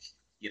to. Like,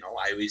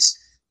 I always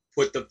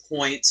put the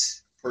point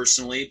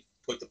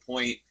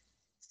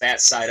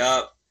fat side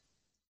up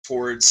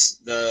towards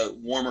the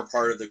warmer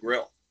part of the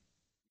grill.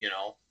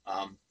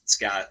 It's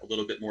got a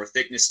little bit more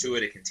thickness to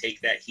it. It can take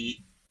that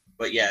heat.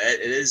 But yeah,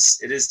 it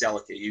is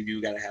delicate. You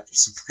do got to have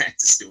some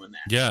practice doing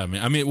that. Yeah,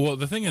 I mean, well,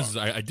 the thing is,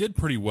 I did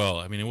pretty well.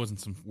 I mean, it wasn't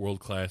some world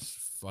class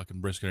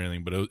fucking brisket or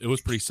anything, but it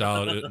was pretty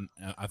solid.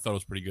 I thought it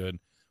was pretty good.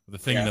 But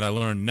the thing that I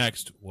learned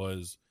next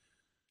was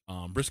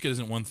brisket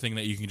isn't one thing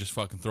that you can just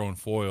fucking throw in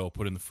foil,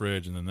 put in the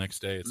fridge, and the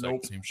next day it's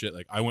like the same shit.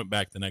 Like I went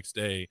back the next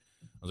day,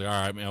 I was like,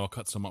 all right, man, I'll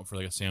cut some up for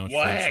like a sandwich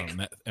or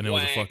something, and it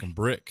was a fucking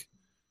brick.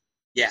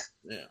 Yeah.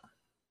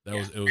 It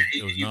was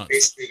nuts.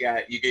 Basically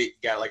you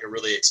got like a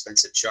really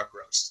expensive chuck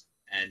roast,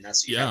 and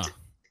that's you have to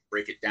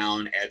break it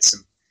down, add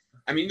some.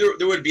 I mean,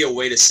 there would be a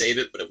way to save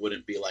it, but it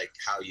wouldn't be like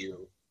how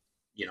you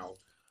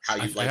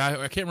I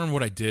can't remember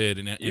what I did,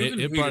 and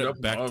it brought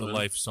it back to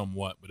life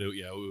somewhat, but it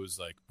was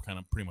like kind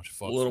of pretty much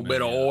fucked. A little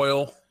bit of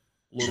oil.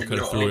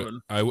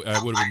 I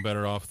would have been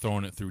better off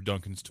throwing it through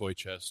Duncan's toy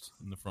chest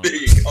in the front. There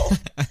you go.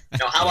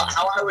 Now,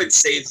 how I would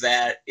save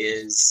that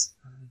is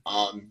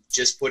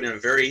just put in a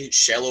very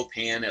shallow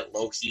pan at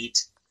low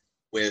heat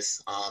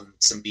with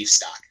some beef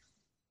stock.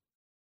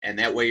 And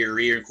that way you're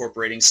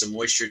reincorporating some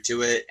moisture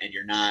to it, and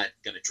you're not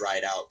going to dry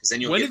it out. Because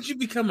then when did you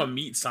become a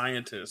meat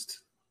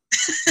scientist?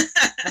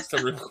 That's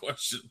the real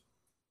question.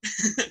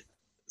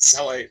 That's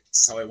how I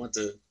went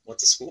to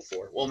school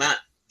for. Well, not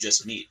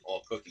just meat,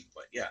 all cooking,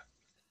 but yeah.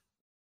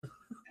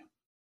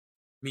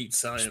 Meat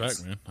science.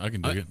 Respect, man. I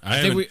can dig it.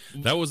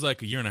 That was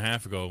like a year and a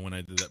half ago when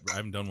I did that. I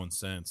haven't done one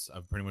since.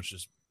 I've pretty much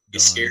just You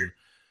scared?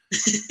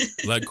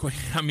 like,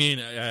 I mean,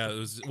 yeah, it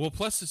was. Well,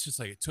 plus it's just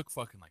like it took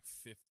fucking like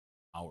 50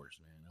 hours,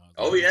 man.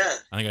 Oh yeah.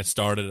 I think I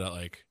started at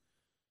like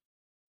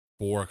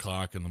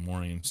 4:00 in the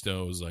morning, and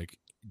still it was like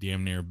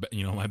damn near,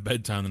 my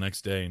bedtime the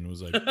next day, and it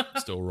was like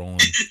still rolling.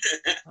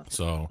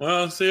 So,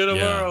 well, see you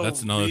tomorrow. Yeah,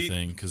 that's another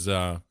thing, because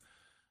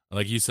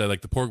like you said,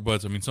 like the pork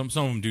butts. I mean, some of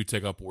them do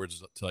take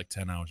upwards to like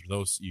 10 hours. But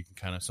those you can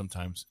kind of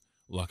sometimes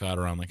luck out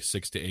around like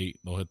 6 to 8.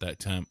 They'll hit that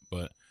temp,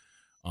 but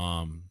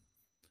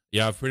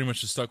yeah, I've pretty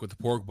much just stuck with the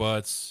pork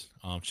butts.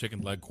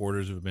 Chicken leg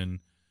quarters have been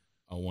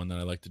one that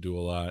I like to do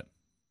a lot,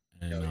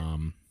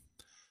 and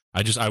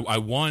I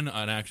won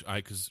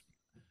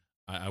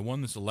I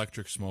won this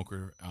electric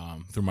smoker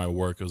through my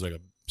work. It was like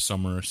a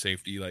summer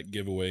safety like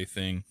giveaway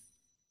thing,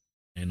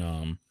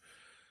 and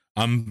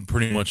I'm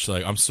pretty much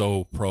like, I'm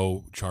so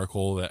pro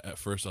charcoal that at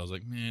first I was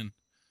like, man,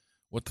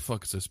 what the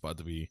fuck is this about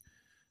to be?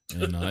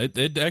 And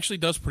it actually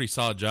does a pretty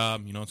solid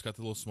job. It's got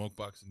the little smoke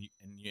box, and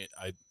yet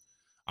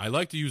I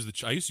like to use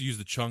I used to use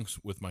the chunks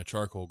with my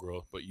charcoal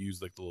grill, but use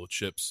like the little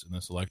chips in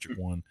this electric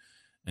one.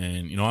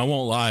 And I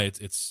won't lie,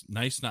 it's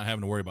nice not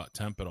having to worry about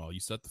temp at all. You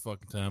set the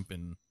fucking temp,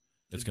 and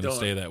it's going to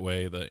stay that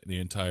way the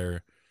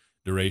entire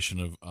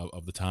duration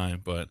of the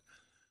time. But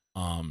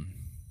I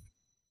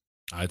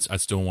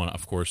still want,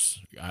 of course,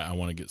 I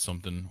want to get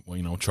something,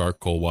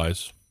 charcoal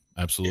wise.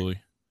 Absolutely.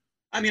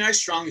 I mean, I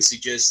strongly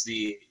suggest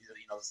the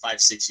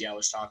 560 I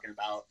was talking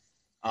about,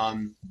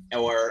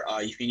 or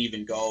you can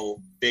even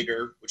go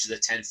bigger, which is a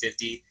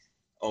 1050,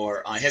 or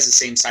it has the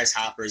same size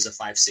hopper as a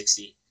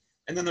 560.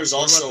 And then there's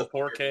also the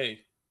 4K.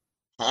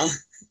 Huh?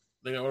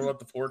 What about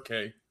the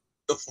 4K?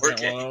 The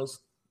 4K.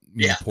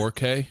 Yeah,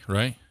 4K,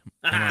 right?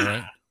 Am I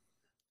right?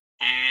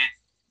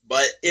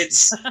 But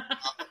it's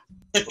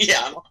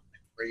yeah, I'm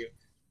for you.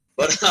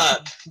 But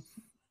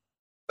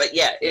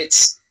yeah,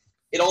 it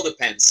all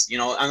depends.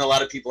 And a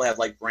lot of people have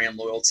like brand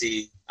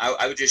loyalty.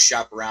 I would just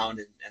shop around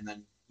and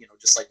then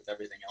just like with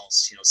everything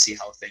else, see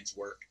how things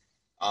work.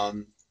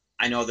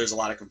 I know there's a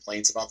lot of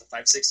complaints about the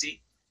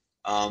 560.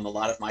 A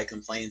lot of my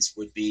complaints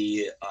would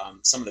be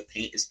some of the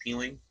paint is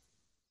peeling.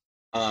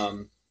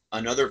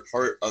 Another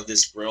part of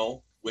this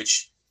grill,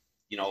 which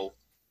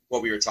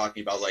what we were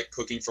talking about, like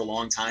cooking for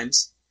long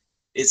times,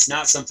 it's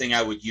not something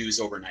I would use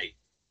overnight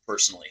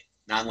personally,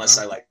 not unless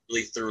I like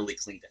really thoroughly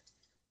cleaned it.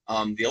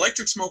 The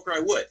electric smoker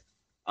I would,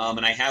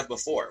 and I have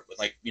before with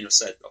like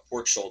said a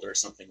pork shoulder or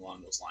something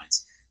along those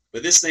lines.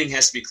 But this thing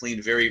has to be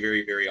cleaned very,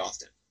 very, very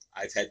often.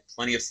 I've had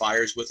plenty of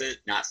fires with it,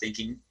 not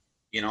thinking.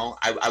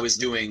 I was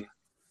doing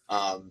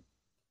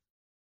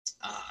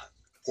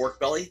pork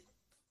belly,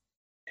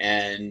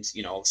 and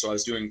so I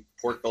was doing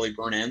pork belly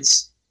burn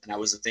ends. And I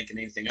wasn't thinking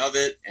anything of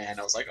it, and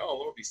I was like, "Oh,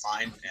 it'll be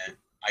fine." And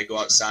I go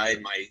outside,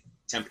 my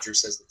temperature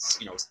says it's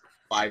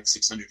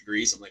 500-600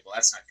 degrees. I'm like, "Well,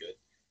 that's not good."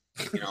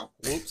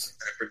 Whoops.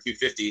 For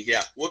 250,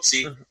 yeah,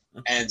 whoopsie.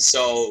 And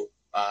so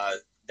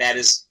that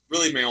is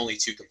really my only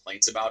two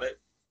complaints about it.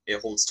 It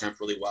holds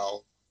temp really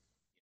well,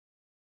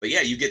 but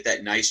yeah, you get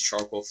that nice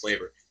charcoal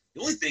flavor.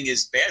 The only thing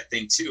is, bad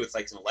thing too, with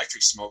like an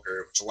electric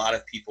smoker, which a lot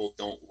of people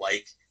don't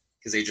like,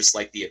 because they just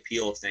like the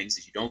appeal of things,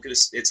 is you don't get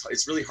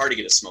it's really hard to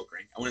get a smoke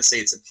ring. I wouldn't say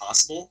it's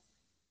impossible,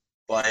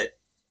 but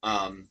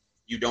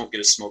you don't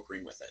get a smoke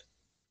ring with it.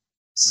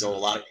 So a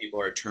lot of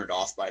people are turned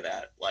off by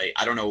that. Like,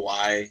 I don't know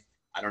why.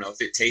 I don't know if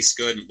it tastes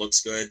good and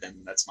looks good,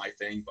 then that's my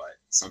thing. But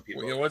some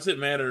people, what's it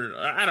matter?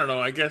 I don't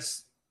know. I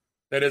guess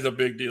that is a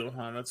big deal,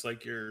 huh? That's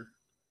like your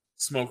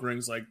smoke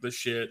rings, like the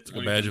shit. It's a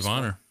badge of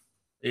honor.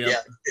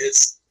 Yeah,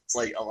 it's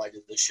like, oh, I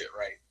did this shit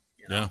right.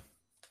 Yeah.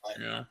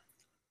 Yeah.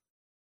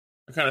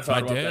 I kind of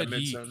thought my about dad, that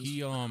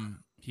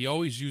he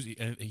always used,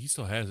 and he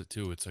still has it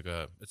too. It's like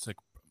I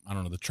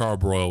don't know, the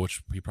charbroil,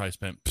 which he probably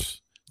spent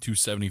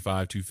 $275,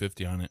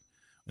 $250 on it,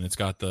 and it's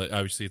got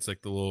obviously it's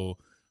like the little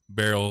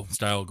barrel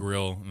style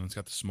grill, and it's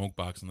got the smoke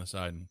box on the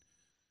side, and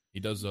he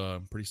does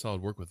pretty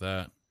solid work with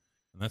that.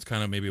 And that's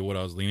kind of maybe what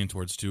I was leaning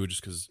towards too,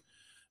 just because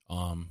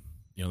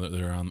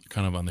they're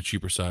on the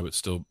cheaper side, but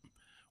still,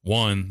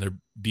 they're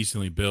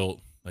decently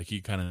built. Like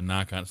you kind of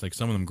knock on, it's like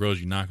some of them grills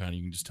you knock on,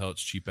 you can just tell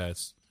it's cheap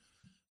ass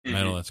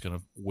metal that's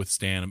gonna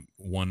withstand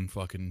one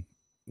fucking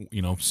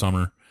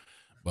summer.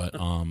 But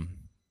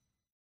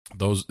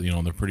those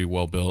they're pretty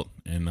well built,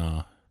 and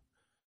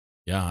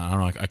yeah, I don't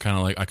know, I kind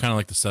of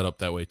like the setup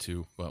that way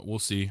too, but we'll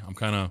see. I'm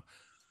kind of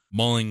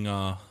mulling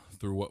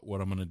through what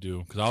I'm gonna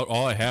do, because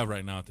all I have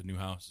right now at the new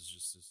house is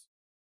just this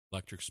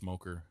electric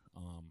smoker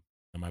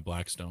and my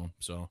Blackstone,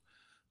 so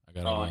I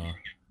gotta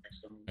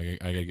I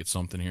gotta get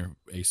something here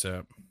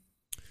ASAP.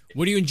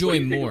 What do you enjoy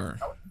more?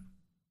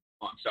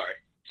 Oh, I'm sorry.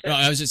 No,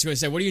 I was just going to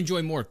say, what do you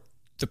enjoy more?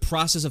 The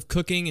process of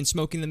cooking and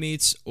smoking the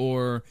meats,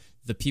 or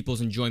the people's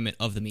enjoyment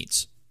of the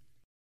meats?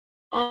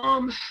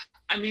 I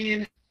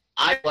mean,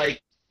 I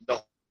like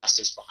the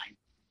process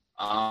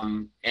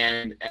behind.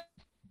 And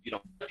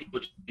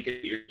people just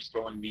think you're just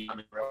throwing meat on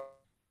the grill.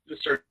 to a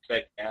certain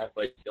extent, yeah,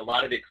 but a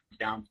lot of it comes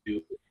down to,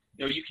 you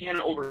know, you can't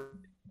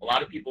a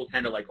lot of people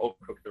tend to like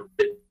overcook their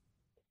ribs.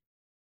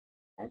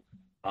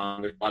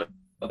 There's a lot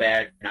of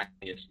bad, not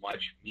as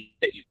much meat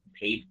that you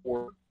paid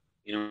for,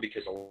 you know,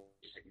 because a lot of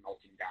it's like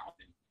melting down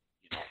and,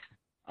 you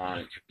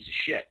know, it's a piece of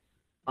shit.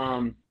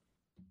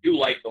 Do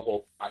like the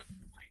whole process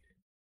behind it.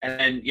 And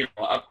then, you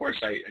know, of course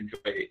I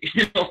enjoy,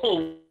 you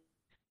know,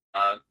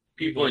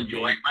 people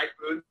enjoy my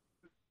food,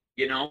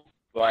 you know,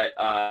 but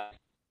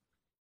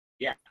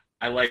yeah,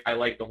 I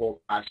like the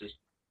whole process,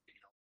 you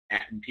know,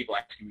 and people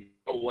asking me,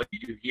 oh, what do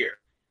you do here?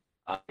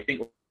 I think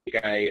what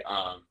did I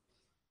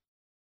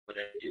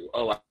do?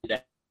 Oh, I did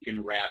that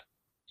chicken wrap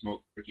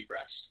smoked turkey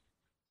breast.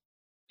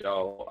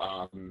 So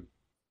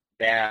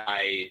that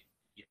I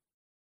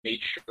made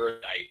sure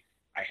that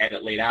I had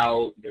it laid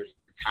out. There's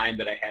the time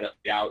that I had it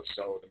laid out,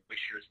 so the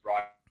moisture is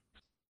brought,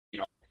 you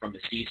know, from the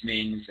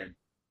seasonings, and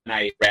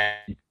I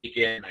wrapped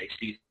bacon. I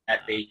seasoned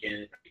that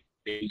bacon. I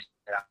based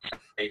it outside,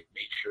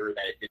 made sure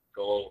that it didn't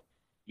go,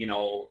 you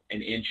know,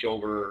 an inch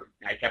over.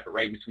 I kept it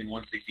right between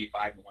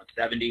 165 and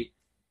 170,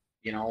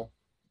 you know.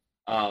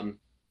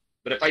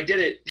 But if I did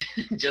it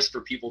just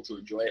for people to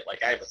enjoy it,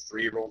 like I have a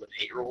 3-year-old and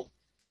an 8-year-old,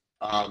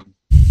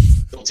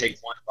 they'll take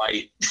one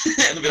bite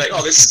and they'll be like,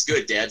 "Oh, this is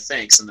good, Dad,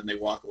 thanks," and then they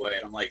walk away.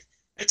 And I'm like,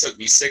 "It took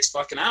me 6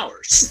 fucking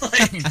hours."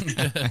 Like,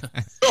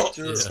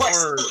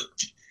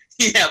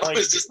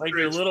 like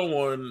your little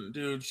one,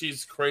 dude.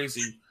 She's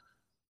crazy.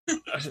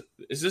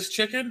 Is this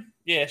chicken?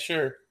 Yeah,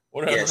 sure,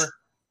 whatever. Yes.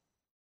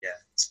 Yeah,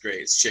 it's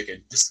great. It's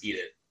chicken. Just eat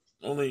it.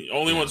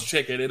 Only one's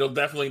chicken. It'll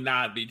definitely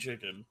not be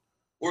chicken.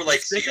 Or like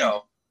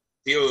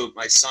Theo,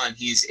 my son,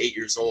 he's 8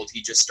 years old.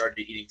 He just started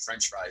eating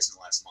French fries in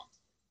the last month.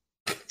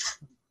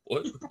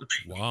 What?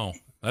 Wow,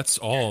 that's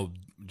all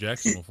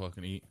Jackson will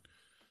fucking eat.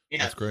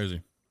 Yeah, that's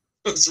crazy.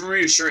 Some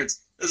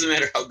reassurance. Doesn't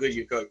matter how good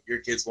you cook, your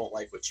kids won't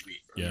like what you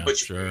eat. Yeah,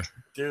 sure,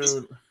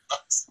 dude.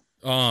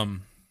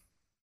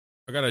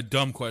 I got a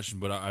dumb question,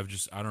 but I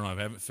don't know. I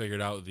haven't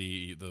figured out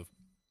the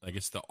I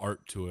guess the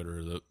art to it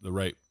or the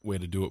right way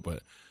to do it.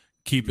 But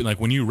keep it like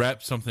when you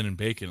wrap something in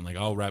bacon, like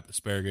I'll wrap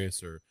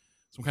asparagus or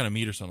some kind of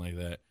meat or something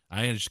like that.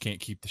 I just can't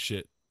keep the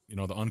shit, you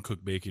know, the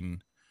uncooked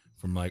bacon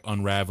from like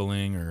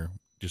unraveling or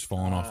just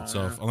falling off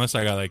itself, unless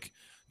I got like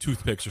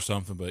toothpicks or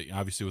something. But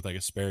obviously with like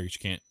asparagus,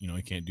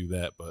 you can't do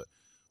that. But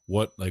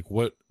what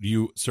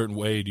certain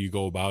way do you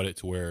go about it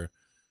to where,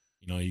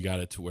 you know, you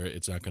got it to where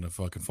it's not going to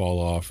fucking fall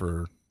off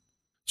or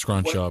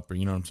scrunch up, or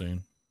you know what I'm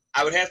saying?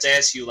 I would have to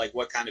ask you like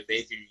what kind of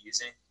bacon you're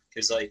using,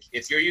 because like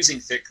if you're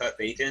using thick cut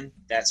bacon,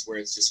 that's where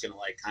it's just going to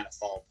like kind of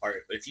fall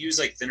apart. But if you use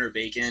like thinner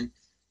bacon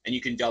and you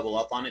can double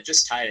up on it,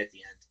 just tie it at the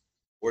end.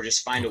 Or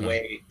just find a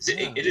way.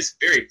 It is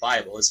very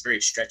pliable. It's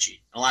very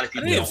stretchy. A lot of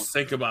people don't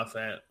think about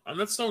that.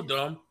 That's so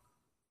dumb.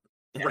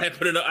 Yeah.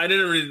 Wrapping it up. I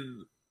didn't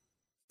really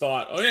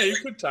thought, oh yeah, you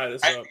could tie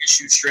this up. A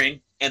shoestring,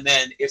 and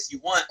then if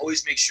you want,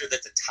 always make sure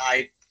that the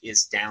tie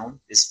is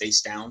face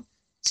down,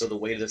 so the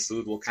weight of the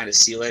food will kind of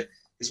seal it.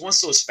 Because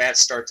once those fats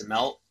start to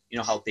melt, you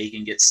know how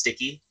bacon gets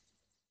sticky.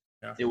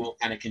 Yeah. It will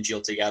kind of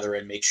congeal together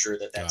and make sure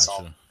that that's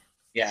all.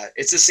 Yeah,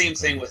 it's the same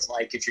thing with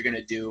like if you're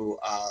gonna do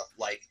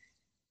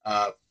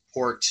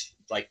pork,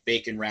 like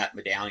bacon wrap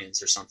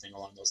medallions or something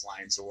along those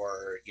lines,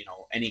 or you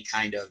know, any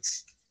kind of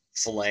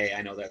fillet.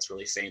 I know that's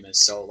really famous.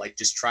 So like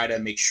just try to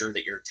make sure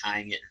that you're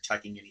tying it or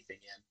tucking anything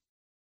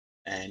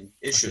in, and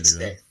it should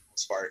stay for the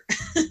most part.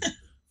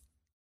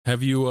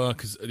 Have you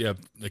because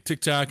like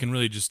TikTok and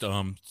really just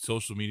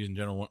social media in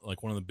general,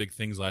 like one of the big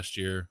things last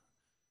year,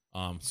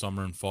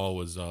 summer and fall,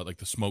 was like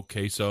the smoked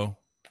queso.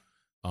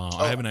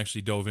 I haven't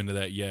actually dove into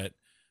that yet,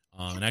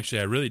 and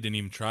actually I really didn't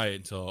even try it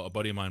until a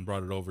buddy of mine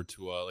brought it over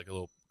to like a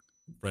little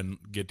friend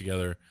get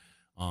together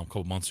a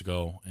couple months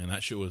ago, and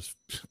that shit was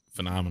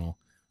phenomenal.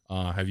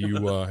 Have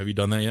you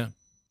done that yet?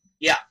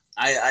 Yeah,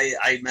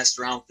 I messed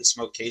around with the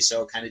smoked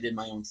queso, kind of did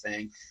my own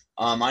thing.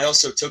 I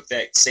also took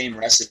that same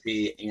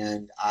recipe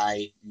and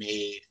I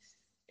made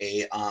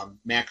a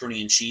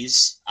macaroni and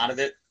cheese out of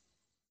it.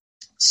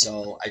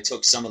 So I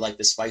took some of like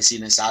the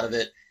spiciness out of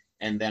it,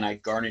 and then I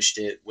garnished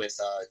it with.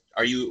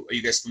 Are you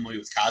guys familiar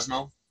with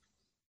Cosmo?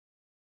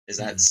 Is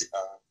that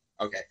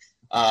okay?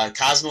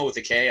 Cosmo with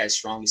a K. I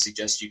strongly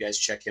suggest you guys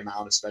check him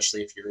out,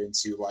 especially if you're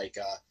into like.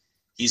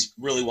 He's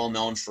really well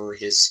known for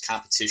his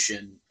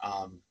competition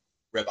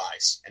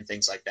ribeyes and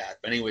things like that.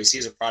 But anyways, he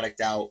has a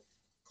product out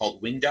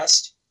called Wing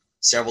Dust.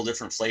 Several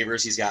different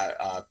flavors. He's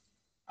got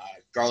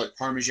garlic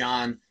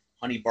parmesan,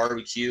 honey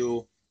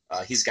barbecue.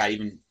 He's got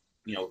even,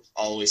 you know,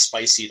 all the way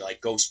spicy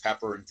like ghost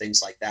pepper and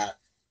things like that.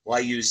 Well,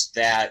 I used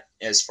that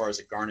as far as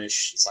a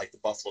garnish. It's like the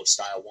buffalo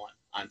style one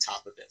on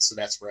top of it. So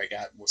that's where I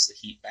got most of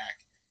the heat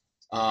back.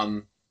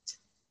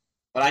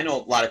 But I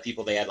know a lot of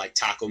people, they add like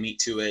taco meat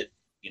to it,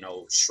 you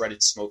know,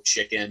 shredded smoked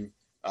chicken.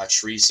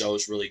 Chorizo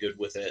is really good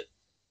with it.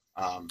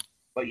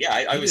 But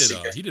yeah, I would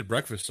say he did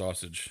breakfast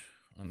sausage.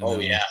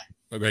 Yeah.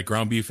 Like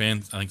ground beef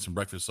and I think some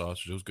breakfast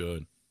sausage. It was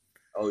good.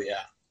 Oh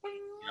yeah.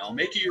 You know,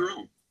 make it your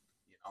own.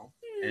 You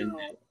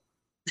know,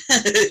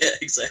 and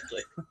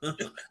exactly.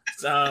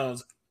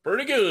 Sounds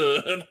pretty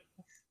good.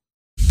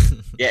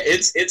 Yeah,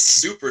 it's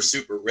super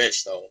super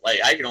rich though. Like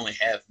I can only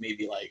have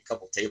maybe like a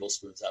couple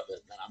tablespoons of it,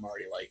 and then I'm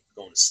already like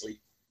going to sleep.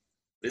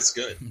 It's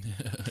good.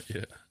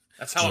 Yeah.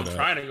 That's how I'm doubt.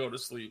 trying to go to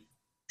sleep.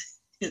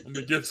 Let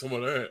me get some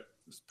of that.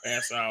 Just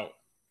pass out.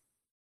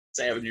 It's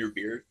having your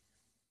beard.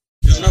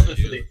 There's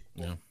nothing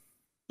Yeah.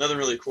 nothing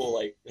really cool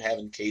like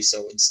having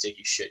queso and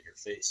sticky shit in your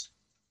face.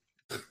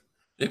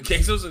 And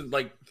quesos are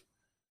like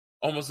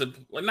almost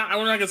like not.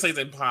 I'm not gonna say it's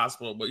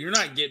impossible, but you're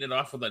not getting it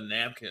off with a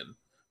napkin.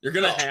 You're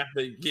gonna have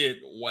to get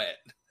wet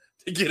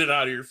to get it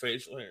out of your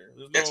facial hair.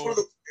 It's one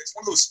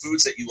of those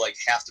foods that you like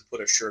have to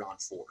put a shirt on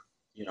for.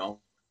 You know,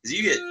 because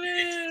you get.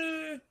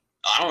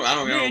 I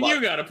don't know. Man, you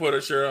got to put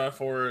a shirt on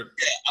for it.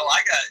 Yeah,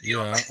 I got. You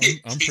know,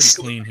 I'm pretty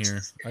clean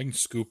here. I can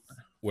scoop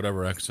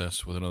whatever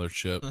excess with another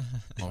chip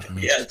off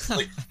me. Yeah, it's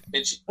like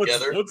pinch it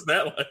together. What's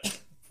that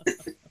like?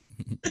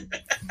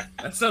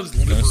 That sounds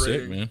That's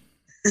liberating.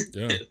 sick,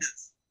 man. Yeah.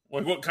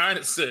 Like what kind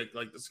of sick?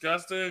 Like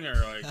disgusting or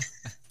like?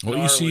 What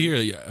you see gnarly? here,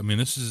 yeah, I mean,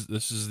 this is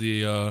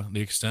the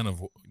extent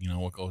of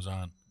what goes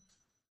on.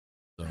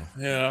 So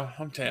Yeah,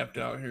 I'm tapped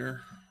out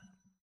here.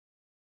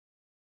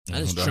 I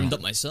just no trimmed doubt.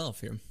 up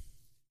myself here.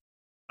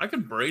 I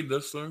can braid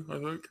this thing, I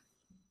think.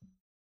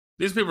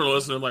 These people are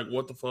listening like,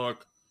 what the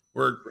fuck?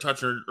 We're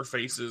touching our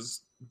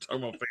faces,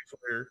 talking about facial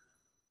hair.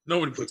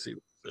 Nobody puts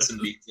Some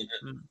meat in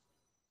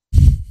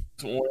it.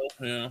 oil,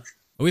 yeah.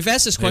 We've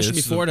asked this question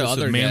this is before to this is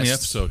other a manly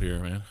guests. episode here,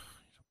 man.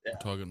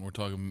 Yeah. We're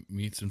talking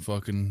meats and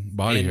fucking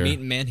body hair. Meat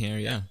and man hair,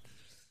 yeah.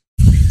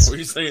 What are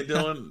you saying,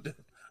 Dylan?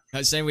 I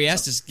was saying we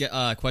asked this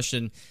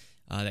question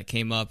that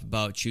came up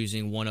about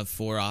choosing one of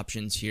 4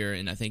 options here,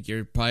 and I think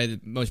you're probably the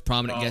most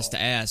prominent guest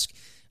to ask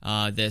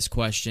this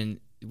question.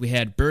 We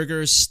had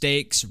burgers,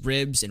 steaks,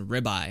 ribs, and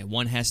ribeye.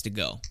 One has to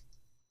go.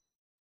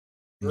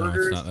 No,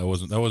 it's not. That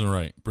wasn't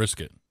right.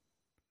 Brisket.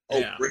 Oh,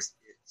 Yeah. brisket.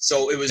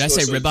 So it was. Did I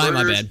say so ribeye?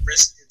 My burgers, bad.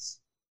 Briskets.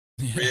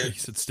 Yeah, Rib. he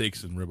said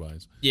steaks and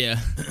ribeyes. Yeah.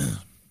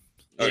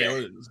 Okay.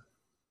 Yeah,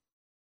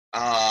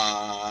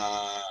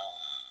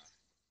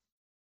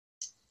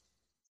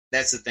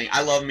 That's the thing.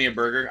 I love me a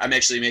burger. I'm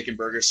actually making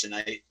burgers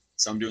tonight,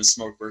 so I'm doing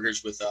smoked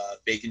burgers with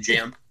bacon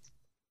jam,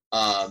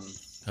 Hell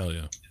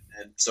yeah.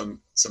 and some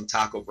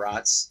taco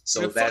brats.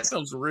 So yeah, fuck that's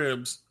those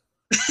ribs.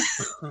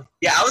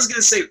 yeah. I was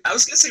gonna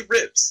say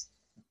ribs.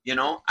 You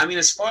know, I mean,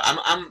 as far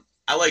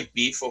I like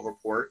beef over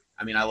pork.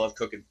 I mean, I love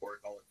cooking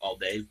pork all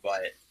day,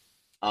 but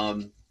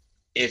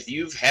if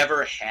you've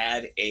ever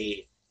had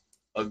a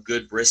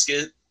good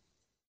brisket,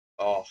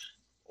 oh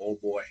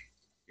boy,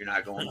 you're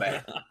not going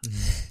back.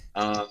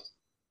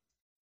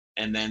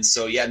 And then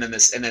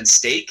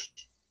steak.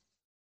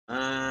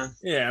 Yeah,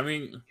 I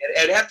mean,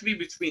 It'd have to be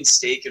between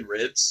steak and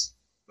ribs,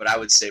 but I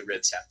would say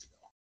ribs have to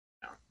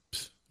go.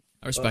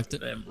 I respect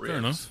it. them ribs. Fair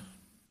enough.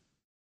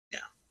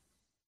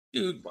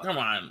 Dude, come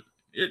on.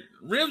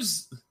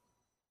 Ribs,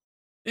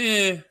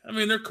 I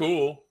mean, they're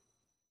cool,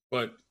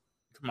 but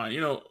come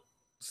on,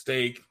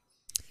 steak.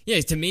 Yeah,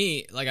 to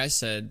me, like I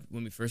said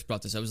when we first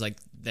brought this, I was like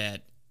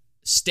that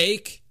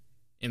steak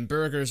and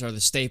burgers are the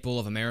staple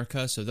of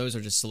America, so those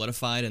are just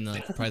solidified in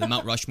probably the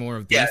Mount Rushmore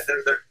of beef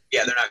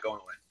They're not going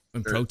away.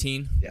 and they're-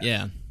 protein.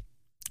 Yeah.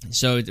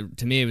 So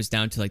to me, it was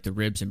down to like the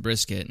ribs and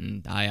brisket,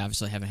 and I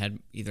obviously haven't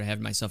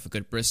had myself a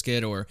good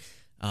brisket, or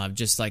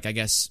just like I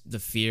guess the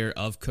fear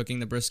of cooking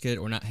the brisket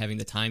or not having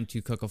the time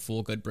to cook a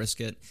full good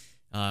brisket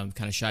kind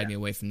of shied me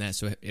away from that.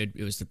 So it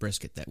was the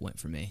brisket that went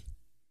for me.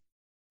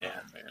 Yeah,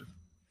 man.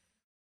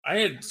 I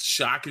had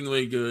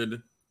shockingly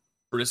good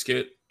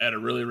brisket at a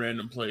really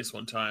random place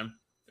one time.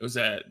 It was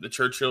at the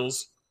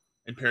Churchill's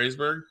in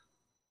Perrysburg.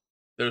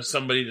 There was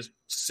somebody just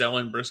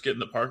selling brisket in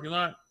the parking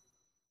lot.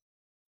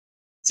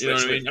 You know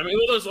what I mean? I mean,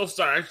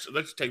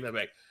 let's take that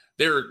back.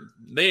 They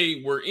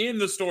were in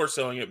the store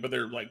selling it, but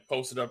they're like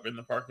posted up in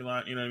the parking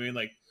lot. You know what I mean?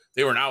 Like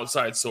they were an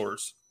outside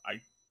source.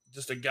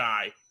 Just a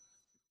guy.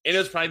 It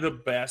is probably the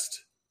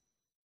best.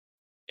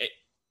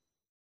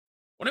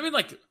 What I mean,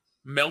 like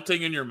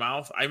melting in your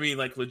mouth. I mean,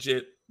 like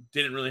legit.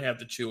 Didn't really have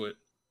to chew it.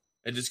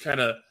 It just kind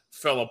of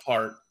fell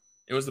apart.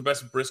 It was the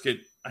best brisket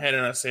I had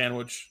in a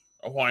sandwich,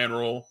 a Hawaiian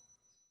roll.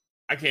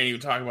 I can't even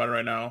talk about it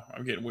right now.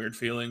 I'm getting weird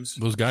feelings.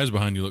 Those guys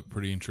behind you look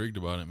pretty intrigued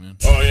about it, man.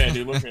 Oh yeah,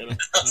 dude, look at him.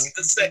 I was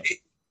gonna say.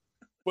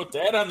 Put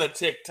that on the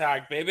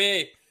TikTok,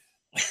 baby.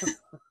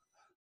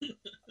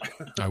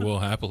 I will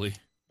happily.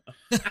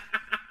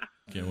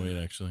 Can't wait,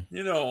 actually.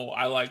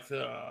 I like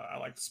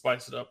to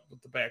spice it up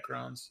with the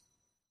backgrounds.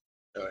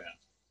 Oh yeah.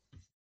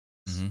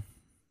 Mm-hmm.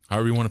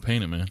 However you want to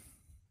paint it, man.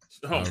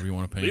 So, However you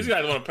want to paint these it.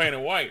 guys want to paint it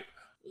white.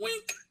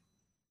 Wink.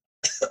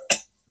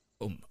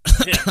 Boom.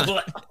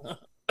 Yeah.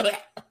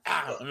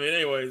 I mean,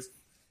 anyways,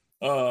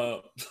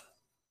 I'm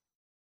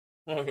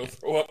gonna go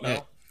throw up now. Yeah,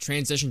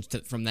 transition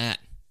from that.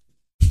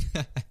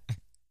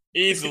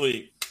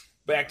 Easily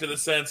back to the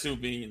sensu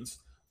beans.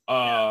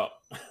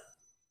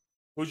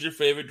 Who's your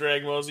favorite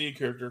Dragon Ball Z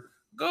character?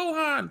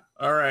 Gohan.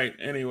 All right.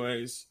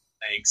 Anyways,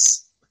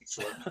 Thanks.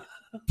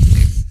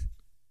 Is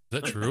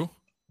that true?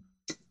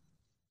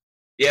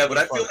 Yeah, but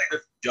I feel like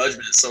there's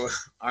judgment. So,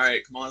 all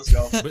right, come on, let's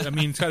go. But I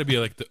mean, it's got to be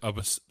like of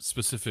a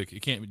specific.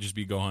 It can't just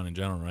be Gohan in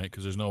general, right?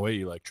 Because there's no way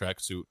you like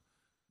tracksuit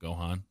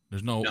Gohan.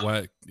 There's no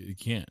way you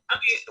can't. I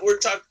mean, we're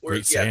talking.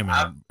 Great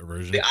Saiyaman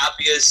version. The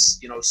obvious,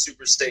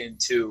 Super Saiyan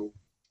 2.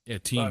 Yeah,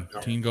 Teen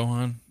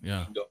Gohan.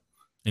 Yeah,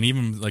 and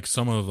even like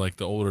some of like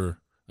the older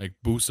like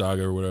Buu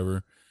Saga or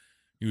whatever,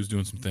 he was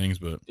doing some things,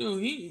 but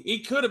dude,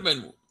 he could have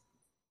been.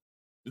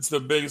 It's the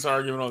biggest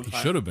argument of the time.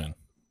 He should have been.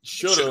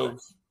 Should have.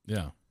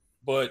 Yeah,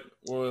 but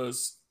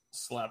was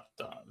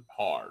slapped on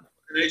hard.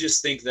 And I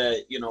just think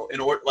that in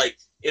order, like,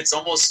 it's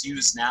almost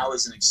used now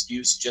as an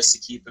excuse just to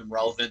keep him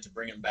relevant, to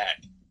bring him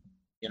back.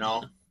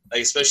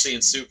 Like, especially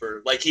in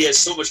Super, like, he has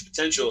so much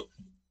potential.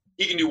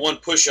 He can do one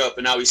push-up,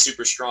 and now he's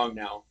super strong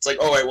now. It's like,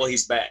 all right, well,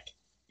 he's back,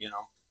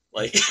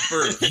 like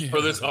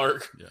for this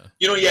arc. Yeah.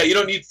 You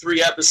don't need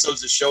 3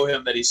 episodes to show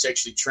him that he's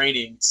actually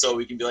training, so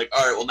we can be like,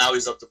 all right, well, now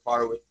he's up to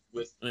par with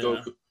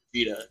Goku,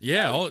 Vegeta.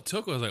 Yeah, all it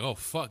took was like, oh,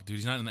 fuck, dude,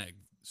 he's not in that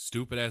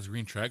stupid-ass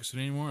green tracksuit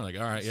anymore. Like,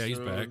 all right, yeah, he's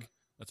back.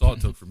 That's all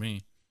it took for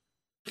me.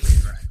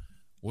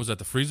 Was that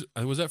the Frieza?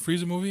 Was that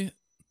Frieza movie?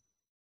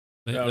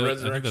 Yeah, I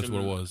think that's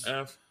what it was.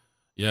 F.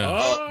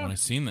 Yeah, when I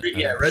seen that.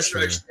 Yeah,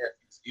 Resurrection F.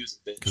 He was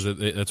a bitch. Because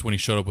that's when he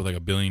showed up with like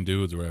 1 billion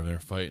dudes or whatever they're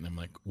fighting. I'm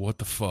like, what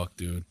the fuck,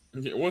 dude?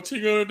 What's he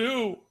gonna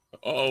do?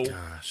 Oh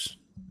gosh,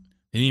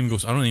 he didn't even go.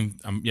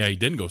 He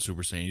didn't go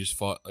Super Saiyan. He just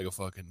fought like a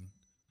fucking.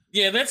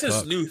 Yeah, that's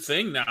his new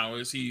thing now.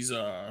 Is he's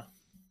trying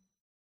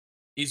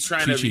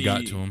Chi-Chi to be.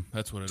 Got to him.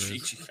 That's what it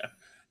is.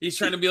 He's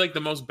trying to be like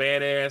the most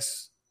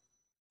badass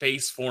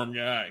face form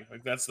guy.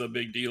 Like, that's the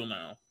big deal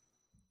now.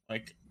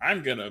 Like,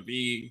 I'm gonna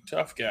be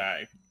tough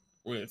guy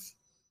with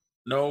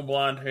no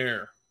blonde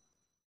hair.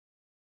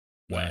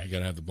 Wow, you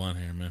gotta have the blonde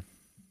hair, man.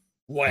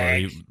 Whack. Or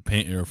you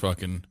paint your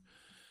fucking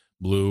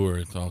blue, or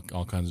it's all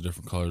kinds of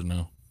different colors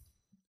now.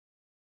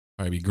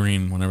 Probably be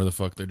green whenever the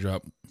fuck they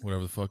drop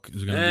whatever the fuck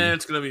is gonna be.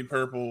 It's gonna be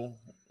purple.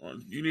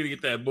 You need to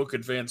get that book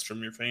advanced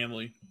from your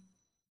family.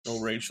 No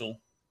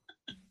racial.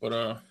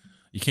 But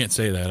you can't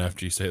say that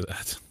after you say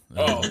that.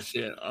 Oh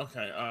shit.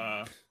 Okay.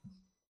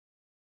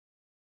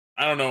 I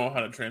don't know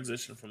how to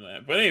transition from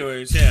that. But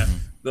anyways, yeah.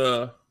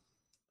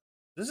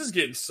 This is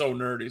getting so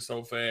nerdy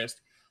so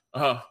fast.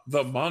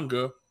 The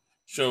manga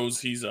shows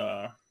he's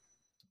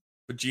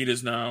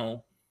Vegeta's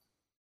now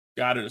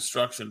God of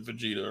Destruction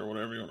Vegeta, or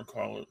whatever you want to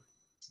call it.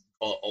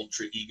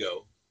 Ultra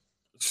Ego.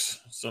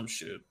 Some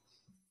shit.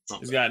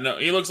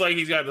 He looks like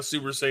he's got the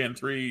Super Saiyan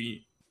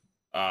 3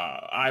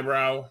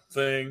 eyebrow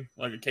thing,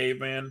 like a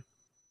caveman.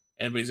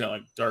 But he's got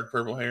like dark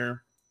purple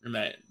hair and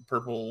that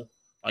purple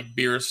like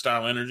Beerus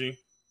style energy.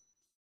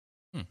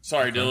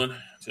 Sorry, Dylan,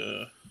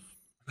 to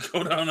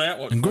go down that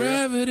one. And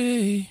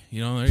gravity.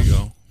 There you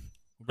go.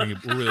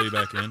 We'll relay you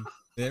back in.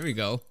 There we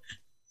go.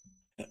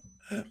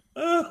 I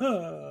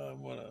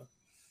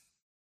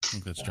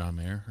think that's John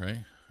Mayer, right?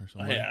 Or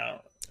something. Yeah.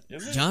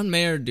 John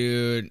Mayer,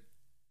 dude.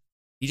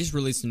 He just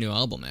released a new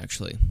album,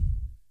 actually.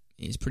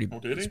 He's pretty. Oh,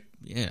 did he?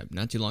 Yeah,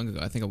 not too long ago.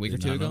 I think a week or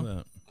two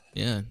ago.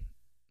 Yeah,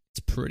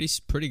 it's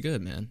pretty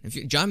good, man.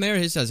 John Mayer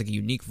has like a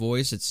unique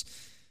voice. It's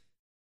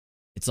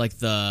like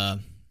the.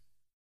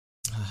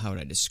 How would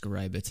I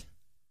describe it?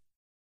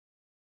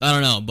 I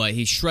don't know, but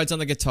he shreds on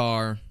the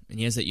guitar, and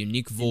he has that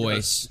unique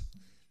voice.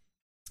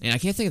 And I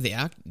can't think of the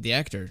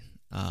actor.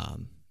 He's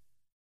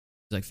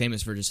like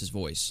famous for just his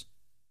voice.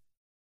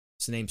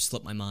 His name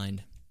slipped my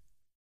mind.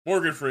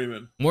 Morgan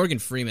Freeman. Morgan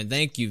Freeman.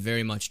 Thank you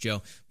very much,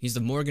 Joe. He's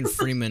the Morgan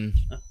Freeman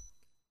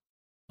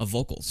of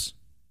vocals.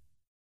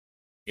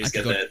 He's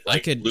got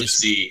that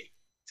Lucy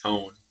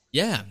tone.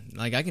 Yeah,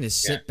 like I can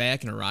just sit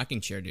back in a rocking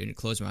chair, dude, and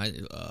close my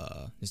eyes.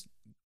 Just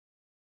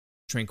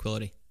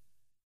tranquility.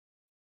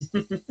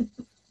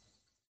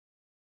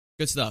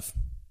 Good stuff.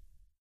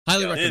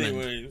 Highly recommend.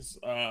 Anyways,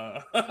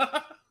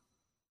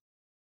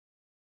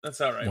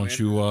 that's all right. Once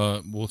you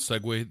we'll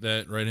segue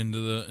that right into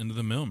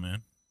the mill,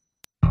 man.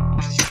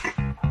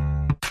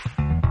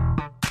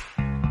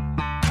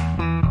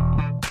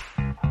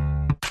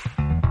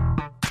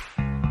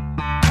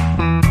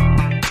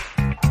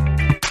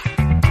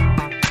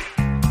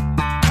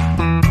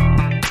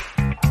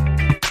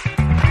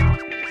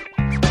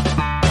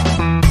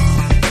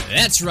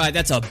 That's right.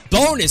 That's a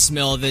bonus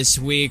mill this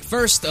week.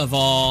 First of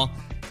all,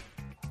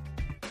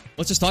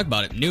 let's just talk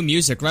about it. New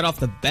music right off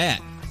the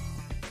bat.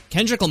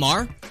 Kendrick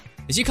Lamar,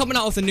 is he coming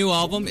out with a new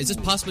album? Is this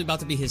possibly about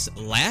to be his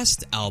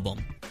last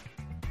album?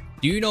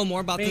 Do you know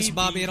more about this,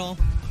 Bobby, at all?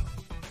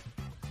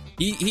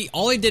 He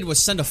all he did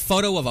was send a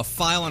photo of a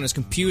file on his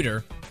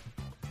computer,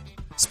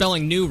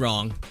 spelling new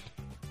wrong,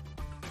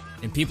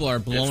 and people are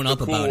blowing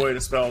up about it. It's a cool way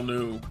to spell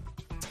new.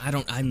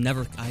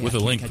 With a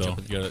link though.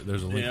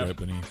 There's a link right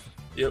beneath.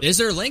 Yep. Is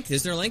there a link?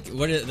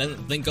 Where did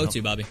that link go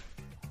to, Bobby?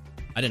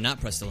 I did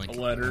not press the link.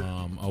 A letter.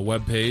 A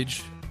web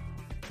page.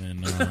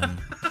 And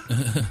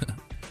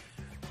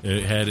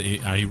it had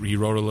he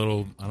wrote a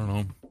little, I don't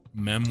know,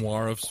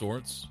 memoir of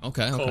sorts.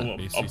 Okay.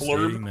 Basically a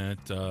blurb. saying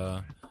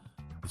that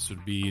this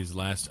would be his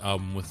last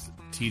album with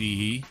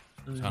TDE.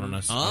 So I don't know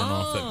if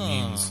that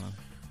means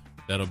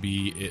that'll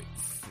be it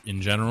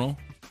in general.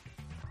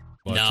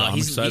 But I'm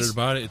excited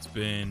about it. It's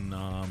been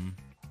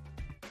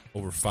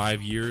over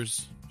 5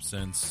 years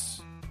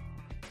since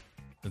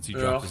since he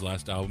dropped his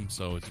last album,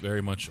 so it's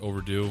very much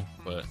overdue.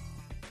 But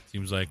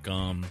seems like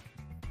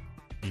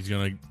he's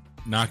gonna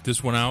knock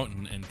this one out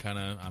and kind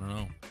of, I don't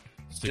know,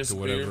 stick to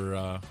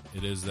whatever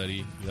it is that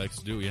he likes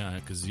to do. Yeah,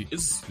 because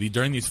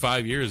during these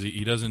 5 years,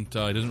 he doesn't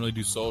really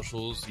do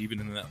socials. Even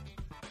in that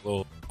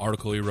little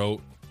article he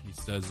wrote, he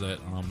says that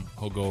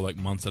he'll go like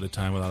months at a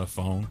time without a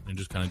phone and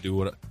just kind of do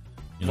what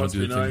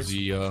do the things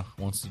he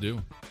wants to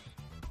do.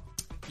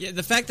 Yeah,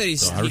 the fact that he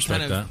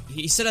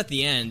said at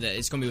the end that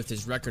it's going to be with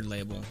his record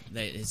label,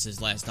 that it's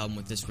his last album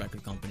with this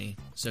record company.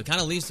 So it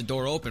kind of leaves the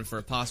door open for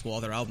a possible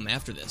other album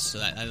after this. So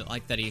I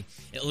like that he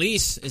at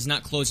least is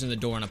not closing the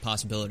door on a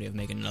possibility of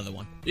making another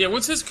one. Yeah,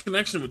 what's his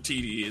connection with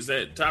TDE? Is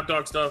that Top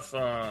Dog stuff?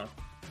 Is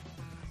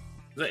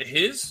that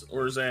his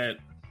or is that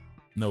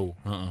no?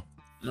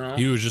 No,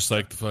 he was just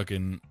like the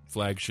fucking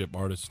flagship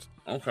artist.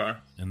 Okay,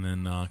 and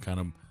then kind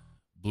of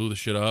blew the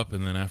shit up,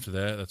 and then after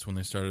that, that's when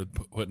they started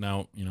putting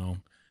out,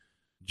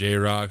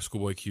 J-Rock,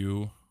 Schoolboy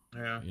Q,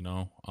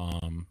 all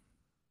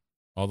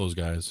those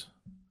guys,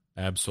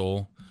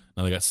 Ab-Soul.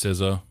 Now they got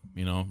SZA,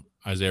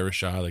 Isaiah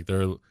Rashad. Like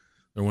they're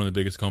one of the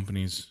biggest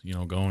companies,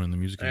 going in the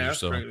music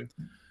industry.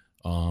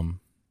 So,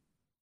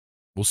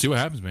 we'll see what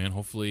happens, man.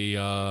 Hopefully,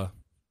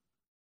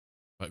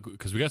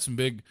 because we got some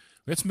big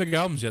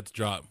albums yet to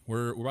drop.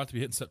 We're about to be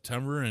hitting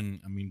September, and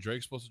I mean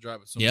Drake's supposed to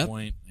drop at some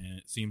point, and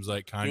it seems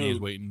like Kanye is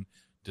waiting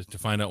to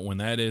find out when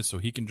that is so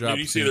he can drop.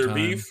 Did you see their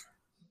beef?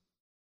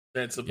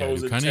 That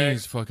supposed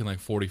Kanye's fucking like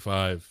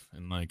 45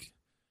 and like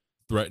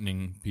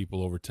threatening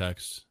people over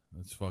text.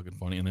 That's fucking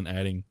funny. And then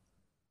adding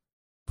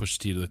Pusha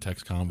T to the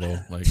text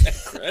combo. Like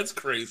that's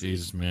crazy.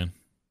 Jesus, man.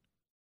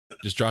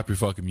 Just drop your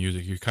fucking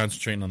music. You're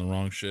concentrating on the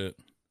wrong shit.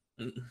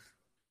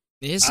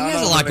 He has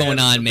a lot going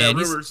on, man.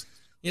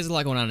 He has a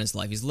lot going on in his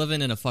life. He's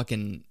living in a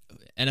fucking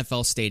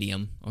NFL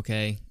stadium,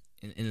 okay?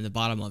 In the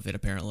bottom of it,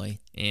 apparently.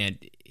 And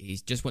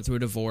he just went through a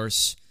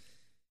divorce.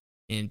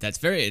 And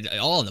that's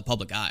all in the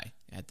public eye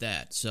at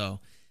that. So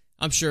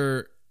I'm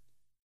sure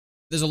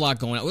there's a lot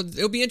going on.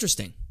 It'll be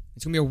interesting.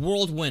 It's going to be a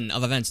whirlwind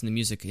of events in the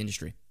music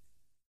industry.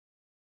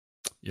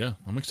 Yeah,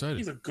 I'm excited.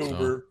 He's a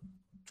goober.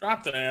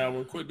 Drop the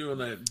album. Quit doing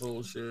that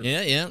bullshit.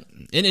 Yeah.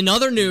 And in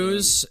other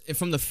news,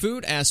 from the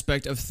food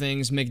aspect of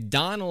things,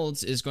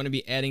 McDonald's is going to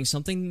be adding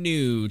something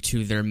new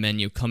to their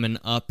menu coming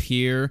up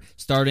here.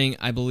 Starting,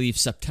 I believe,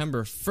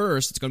 September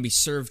 1st. It's going to be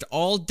served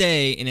all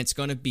day, and it's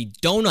going to be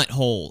donut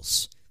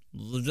holes.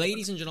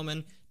 Ladies and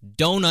gentlemen,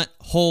 donut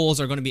holes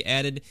are going to be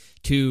added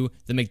to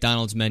the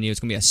McDonald's menu.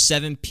 It's going to be a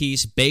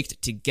 7-piece baked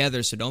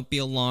together, so don't be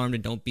alarmed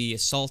and don't be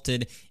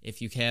assaulted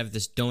if you have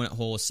this donut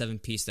hole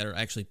 7-piece that are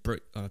actually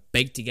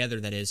baked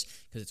together, that is,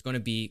 because it's going to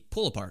be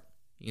pull apart.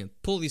 You can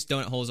pull these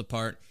donut holes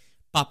apart,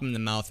 pop them in the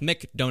mouth,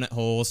 McDonut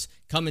holes,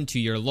 come into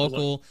your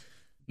local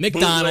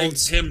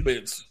McDonald's.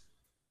 Timbits.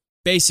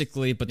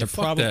 Basically, but they're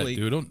probably...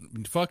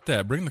 Fuck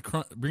that. Bring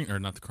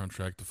not the Crunch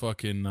Rack, the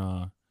fucking...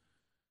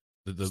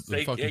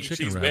 The fucking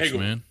chicken wraps, bagel.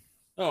 Man.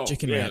 Oh,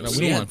 chicken wraps.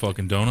 We don't want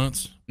fucking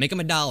donuts. Make them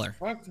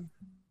 $1.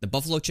 The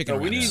buffalo chicken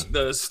wraps. We need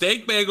the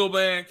steak bagel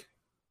back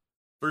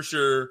for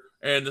sure,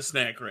 and the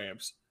snack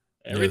wraps.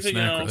 Everything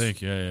else,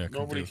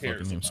 nobody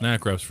cares.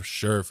 Snack wraps for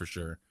sure.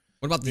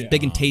 What about the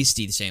Big and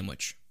Tasty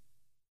sandwich?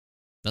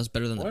 That's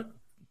better than what?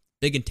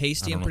 Big and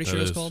Tasty, I'm pretty sure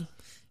it's called.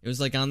 It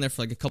was like on there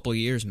for like a couple of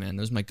years, man.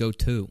 That was my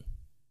go-to.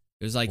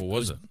 It was like... What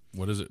was it?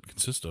 What does it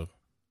consist of?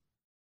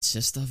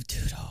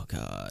 Dude, oh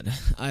god,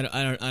 I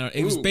don't.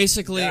 It was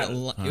basically, it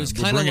was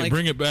kind of like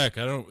bring it back.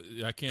 I don't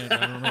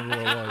remember what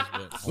it was.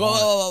 But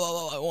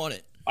whoa, I want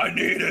it. I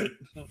need it.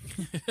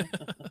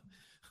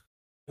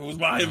 It was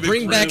my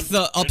bring back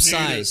the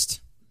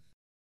upsized.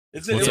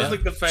 It was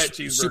like the fat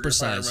cheeseburger.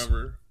 Supersize. I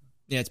remember.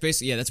 Yeah, it's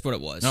basically that's what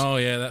it was. Oh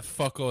yeah, that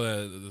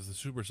fucko, the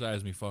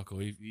supersize me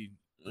fucko. He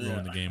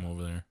ruined the game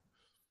over there.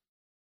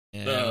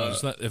 Yeah.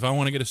 If I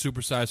want to get a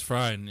supersized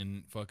fry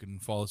and fucking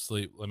fall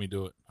asleep, let me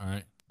do it. All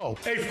right. Oh,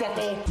 hey,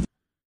 fucko. That's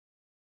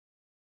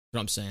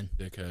what I'm saying.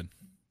 Dickhead.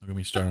 Look at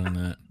me starting on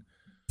that.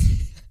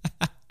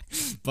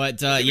 But,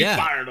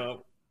 fired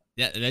up.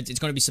 Yeah, it's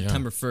going to be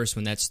September 1st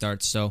when that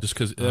starts. So just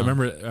because I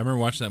remember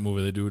watching that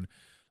movie, the dude,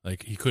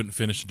 like, he couldn't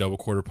finish a double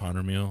quarter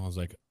pounder meal. I was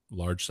like,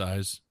 large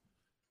size.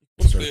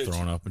 He started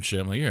throwing up and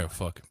shit. I'm like, you're a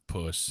fucking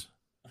puss.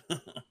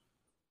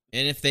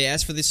 And if they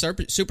ask for the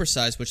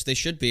supersize, which they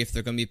should be if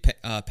they're going to be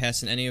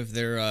passing any of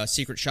their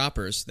secret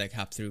shoppers that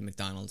hop through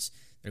McDonald's,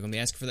 they're going to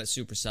be asking for that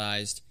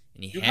supersized,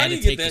 and he had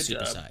to take the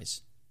supersize.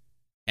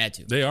 Had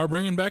to. They are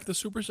bringing back the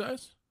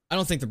supersize? I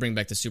don't think they're bringing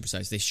back the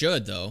supersize. They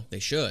should, though. They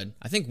should.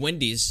 I think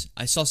Wendy's,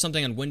 I saw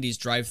something on Wendy's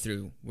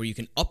drive-thru where you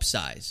can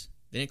upsize.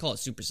 They didn't call it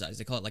supersize.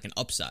 They call it like an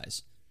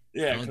upsize.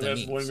 Yeah, because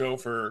that's lingo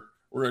for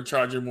we're going to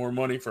charge you more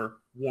money for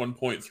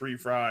 1.3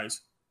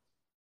 fries.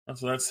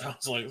 That's what that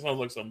sounds like. It sounds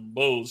like some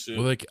bullshit.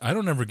 Well, like, I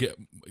don't ever get,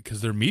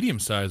 because they're medium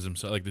sized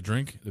themselves. Like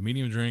the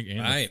medium drink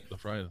and the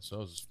fry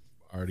themselves is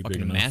already fucking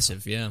big enough.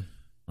 Massive, yeah.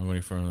 I'm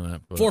waiting for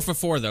that. But 4 for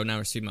 $4, though. Now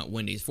we're speaking about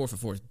Wendy's. 4 for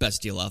 $4 is the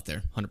best deal out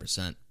there,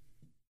 100%.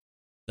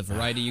 The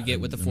variety you get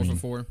with the 4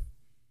 for $4.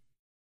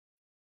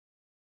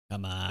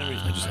 Come on. I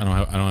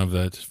don't have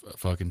that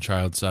fucking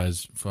child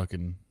size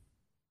fucking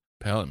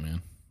palate,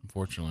 man.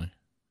 unfortunately.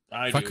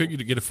 I could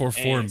get a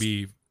 4-4 and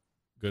be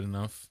good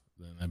enough,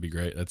 then that'd be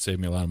great. That'd save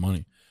me a lot of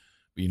money.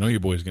 But your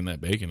boy's getting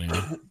that bacon in,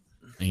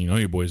 and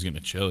your boy's getting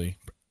a chili,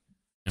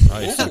 and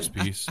probably a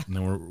 6-piece, and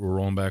then we're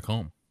rolling back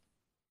home.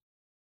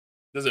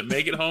 Does it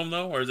make it home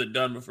though, or is it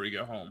done before you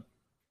get home?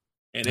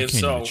 And I if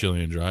can't so, eat a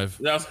chili and drive.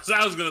 that's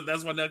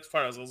my next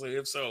part. I was gonna say,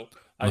 if so,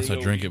 Unless I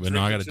drink it, but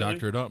no, I got to chili?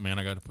 doctor it up, man.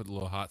 I got to put the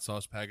little hot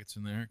sauce packets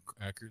in there,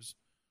 crackers.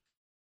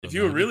 If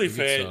you were really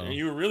fat and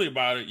you were really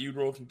about it, you'd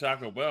roll through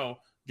Taco Bell,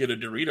 get a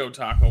Dorito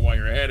taco while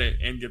you're at it,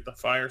 and get the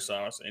fire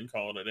sauce and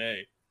call it a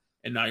day.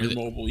 And now you're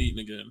mobile eating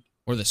again.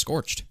 Or the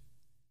scorched.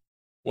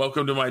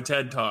 Welcome to my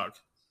TED Talk.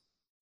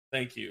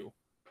 Thank you.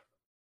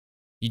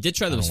 You did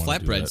try those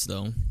flatbreads,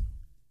 though.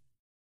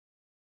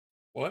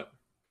 What?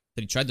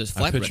 But he tried those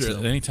flatbreads,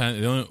 though.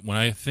 Anytime, when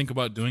I think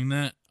about doing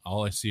that,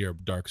 all I see are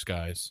dark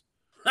skies.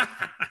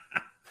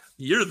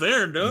 You're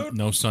there, dude.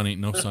 No sunny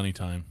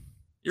time.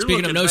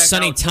 Speaking of no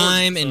sunny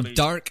time and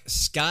dark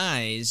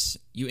skies,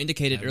 you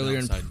indicated earlier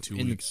in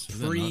the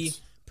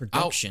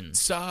pre-production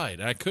outside.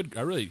 I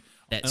really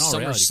that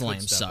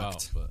SummerSlam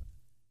sucked. But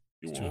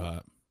it's too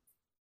hot.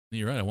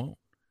 You're right. I won't.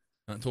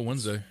 Not until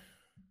Wednesday.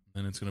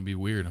 Then it's gonna be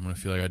weird. I'm gonna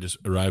feel like I just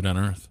arrived on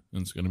Earth,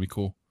 and it's gonna be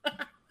cool.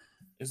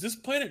 Is this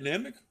Planet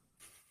Namek?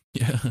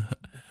 Yeah.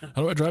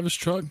 How do I drive this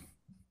truck?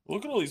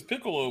 Look at all these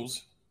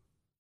piccolos.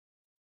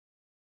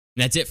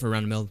 And that's it for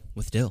Around the Mill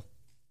with Dill.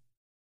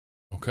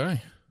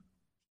 Okay.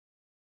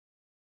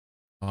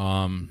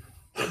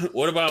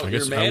 What about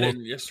your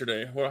Madden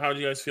yesterday? How did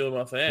you guys feel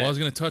about that? Well, I was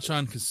going to touch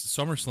on because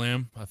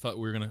SummerSlam. I thought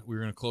we were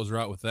gonna close her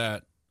out with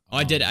that. Oh,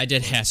 I did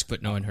ask,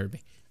 but no one heard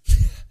me.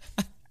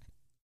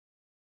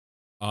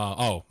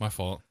 My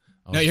fault.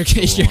 No, you're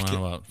kidding.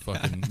 About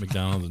fucking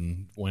McDonald's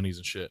and Wendy's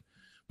and shit.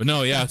 But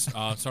no, yeah, it's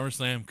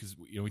SummerSlam because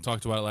we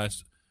talked about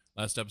it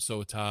last episode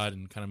with Todd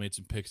and kind of made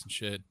some picks and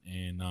shit.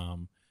 And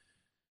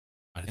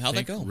how'd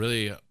that go?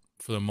 Really,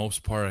 for the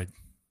most part,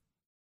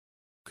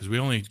 because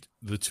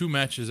the two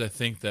matches I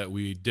think that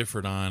we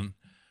differed on,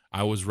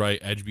 I was right.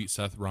 Edge beat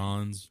Seth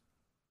Rollins,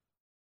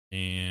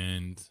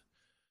 and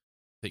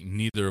I think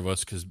neither of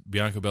us, because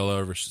Bianca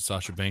Belair versus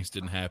Sasha Banks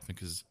didn't happen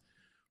because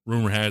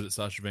rumor has it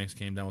Sasha Banks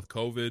came down with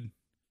COVID,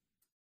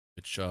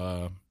 which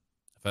if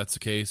that's the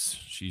case,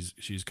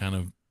 she's kind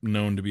of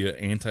known to be an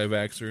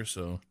anti-vaxxer,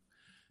 so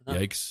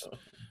yikes.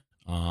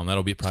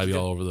 That'll be probably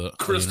all over the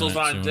crystals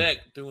on soon.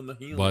 deck doing the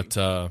healing. But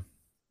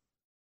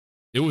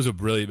it was a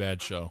really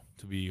bad show,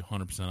 to be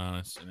 100%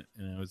 honest, and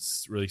it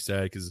was really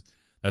sad because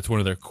that's one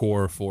of their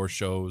core 4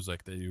 shows.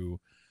 Like they do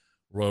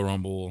Royal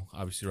Rumble,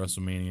 obviously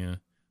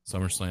WrestleMania,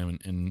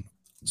 SummerSlam, and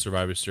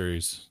Survivor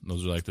Series.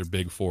 Those are like their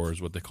big 4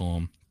 is what they call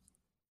them.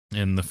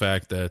 And the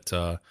fact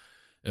that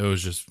it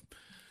was just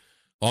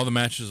all the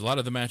matches, a lot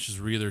of the matches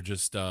were either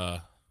just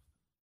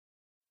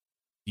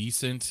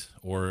decent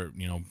or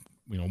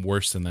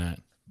worse than that.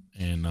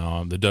 And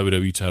the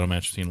WWE title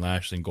match between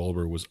Lashley and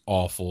Goldberg was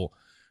awful,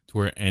 to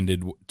where it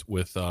ended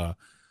with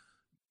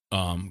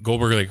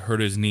Goldberg like hurt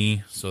his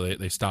knee, so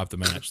they stopped the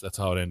match. That's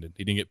how it ended.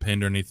 He didn't get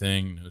pinned or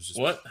anything. It was just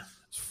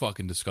It's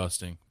fucking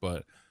disgusting.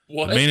 But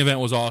the main event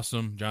was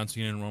awesome. John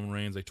Cena and Roman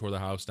Reigns, they tore the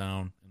house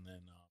down, and then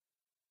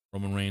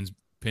Roman Reigns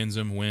pins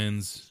him,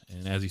 wins,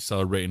 and as he's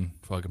celebrating,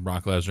 fucking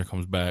Brock Lesnar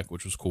comes back,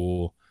 which was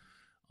cool.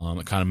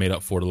 It kind of made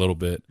up for it a little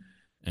bit,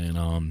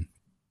 and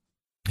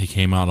he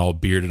came out all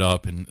bearded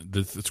up, and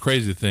it's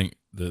crazy to think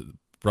that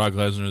Brock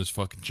Lesnar is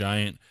fucking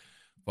giant,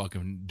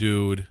 fucking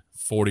dude,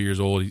 40 years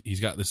old.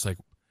 He's got this like,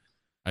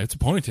 it's a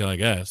ponytail, I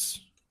guess,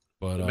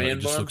 but it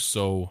just looks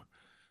so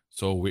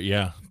weird.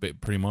 Yeah,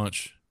 pretty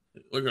much.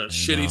 Look at a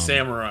shitty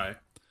samurai.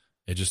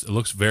 It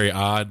looks very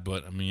odd,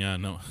 but I mean, yeah,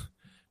 no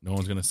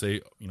one's gonna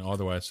say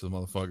otherwise to the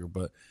motherfucker.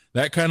 But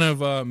that kind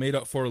of made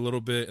up for it a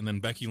little bit. And then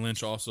Becky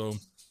Lynch also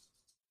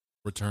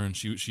returned.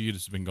 She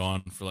has been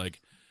gone for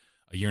like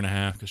a year and a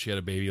half because she had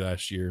a baby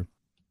last year.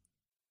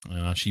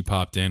 She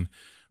popped in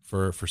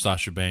for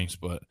Sasha Banks,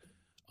 but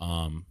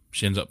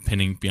she ends up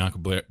pinning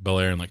Bianca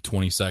Belair in like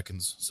 20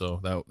 seconds. So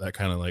that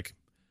kind of like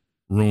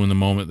ruined the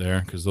moment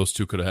there because those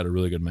two could have had a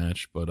really good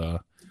match.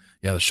 But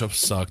yeah, the show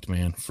sucked,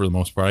 man, for the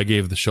most part. I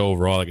gave the show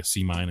overall like a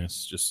C-.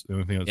 Just the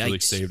only thing that really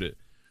saved it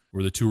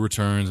were the 2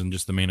 returns and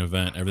just the main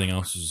event. Everything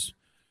else is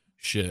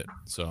shit.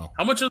 So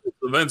how much of the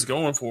event's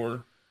going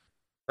for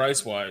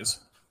price-wise?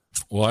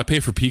 Well, I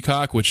pay for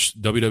Peacock, which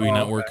WWE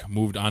Network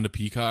moved onto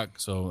Peacock,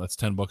 so that's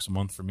 $10 a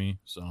month for me.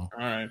 So all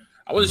right,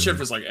 I wasn't sure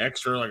if it's like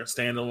extra, like a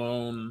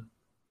standalone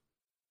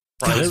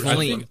price.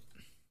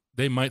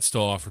 They might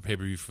still offer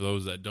pay-per-view for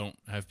those that don't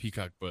have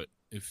Peacock, but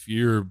if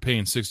you're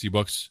paying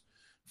 $60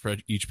 for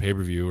each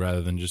pay-per-view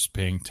rather than just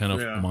paying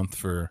 $10 a month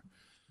for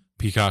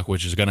Peacock,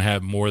 which is going to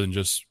have more than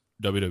just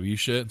WWE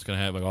shit, it's going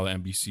to have like all the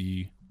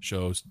NBC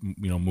shows,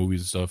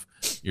 movies and stuff.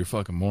 You're a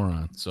fucking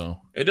moron.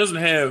 So it doesn't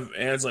have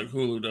ads like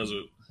Hulu, does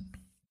it?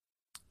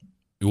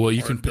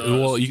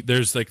 Well,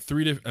 there's like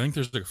 3 different. I think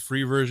there's like a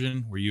free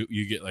version where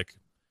you get like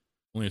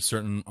only a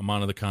certain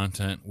amount of the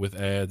content with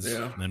ads,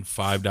 and then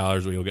 $5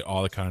 where you'll get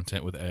all the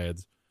content with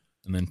ads,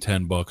 and then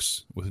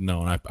 $10 with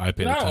no. And I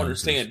pay. I don't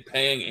understand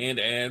paying and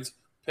ads.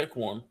 Pick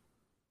one.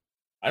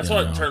 That's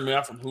what turned me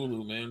off from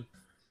Hulu, man.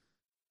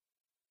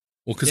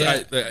 Well,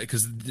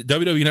 because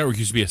WWE Network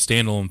used to be a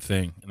standalone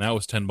thing, and that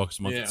was $10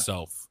 a month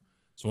itself.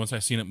 So once I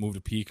seen it move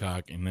to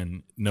Peacock, and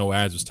then no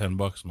ads was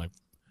 $10, I'm like,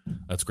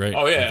 that's great.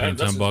 Oh yeah, I'm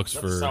paying $10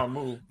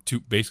 for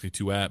basically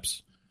two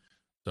apps.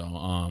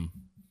 So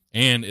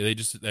and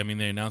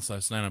they announced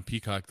last night on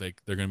Peacock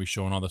like they're going to be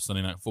showing all the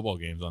Sunday Night Football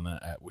games on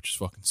that app, which is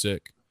fucking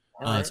sick.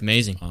 Oh, it's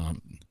amazing.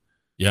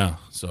 Yeah.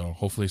 So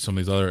hopefully some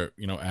of these other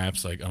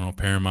apps like I don't know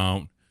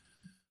Paramount,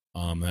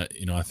 that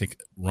I think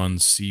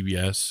runs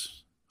CBS.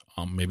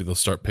 Maybe they'll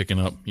start picking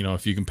up.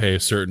 If you can pay a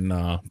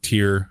certain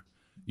tier,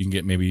 you can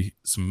get maybe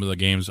some of the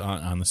games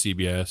on the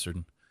CBS or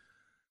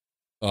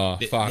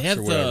Fox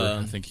or whatever.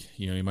 I think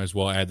you might as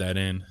well add that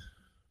in.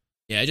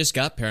 Yeah, I just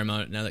got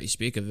Paramount now that you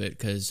speak of it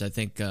because I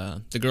think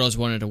the girls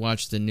wanted to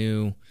watch the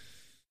new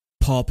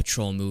Paw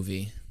Patrol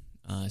movie.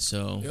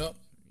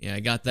 Yeah, I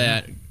got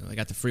that. I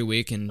got the free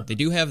week, and they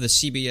do have the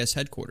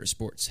CBS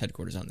sports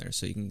headquarters on there,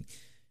 so you can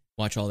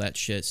watch all that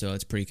shit. So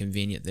it's pretty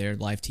convenient there,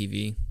 live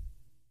TV.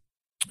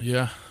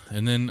 Yeah,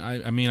 and then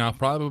I'll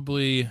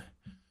probably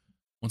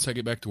once I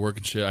get back to work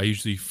and shit, I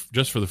usually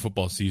just for the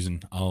football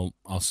season, I'll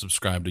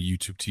subscribe to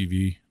YouTube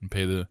TV and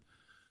pay the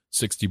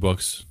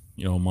 $60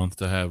 a month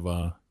to have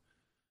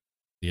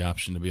the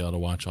option to be able to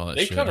watch all that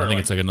shit. I think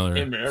it's like another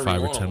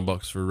 $5 or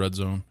 $10 for Red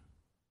Zone.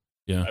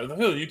 Yeah, I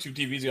feel YouTube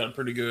TV's got a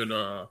pretty good.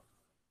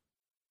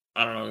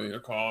 I don't know what they're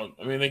called.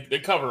 I mean, they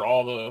cover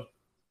all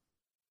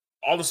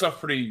the stuff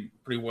pretty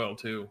well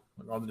too,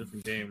 like all the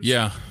different games.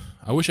 Yeah,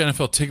 I wish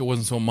NFL Ticket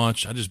wasn't so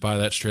much. I just buy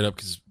that straight up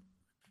because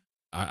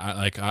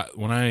I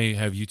when I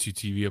have YouTube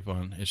TV up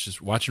on, it's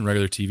just watching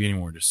regular TV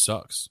anymore just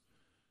sucks.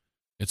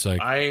 It's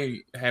like I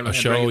haven't a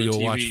show you'll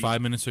TV. watch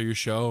 5 minutes of your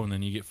show and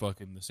then you get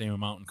fucking the same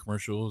amount in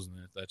commercials and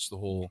that's the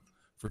whole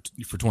for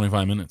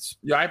 25 minutes.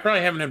 Yeah, I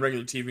probably haven't had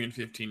regular TV in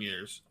 15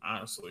 years,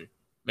 honestly,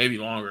 maybe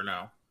longer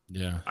now.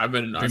 Yeah, I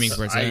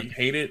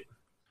hate it.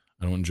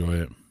 I don't enjoy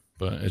it,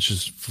 but it's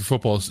just for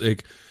football's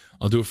sake.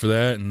 I'll do it for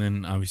that, and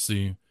then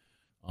obviously,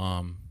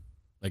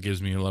 that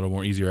gives me a lot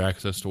more easier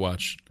access to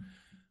watch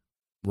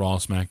Raw,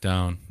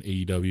 SmackDown,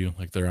 AEW,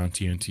 like they're on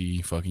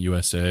TNT, fucking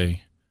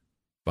USA,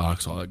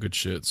 Fox, all that good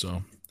shit.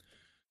 So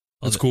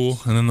that's cool.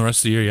 And then the rest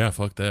of the year, yeah,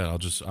 fuck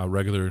that. I'll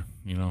regular,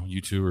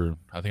 YouTube, or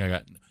I think I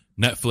got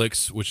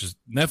Netflix, which is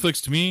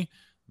Netflix to me.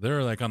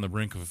 They're like on the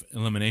brink of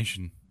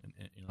elimination.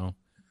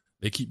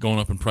 They keep going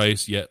up in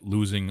price yet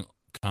losing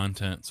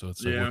content. So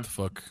it's like, what the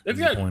fuck?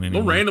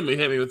 They'll randomly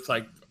hit me with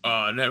like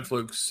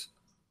Netflix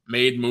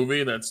made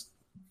movie that's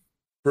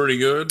pretty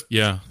good.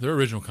 Yeah, their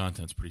original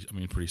content's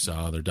pretty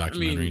solid. Their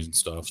documentaries and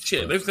stuff.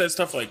 Shit, they've got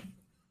stuff like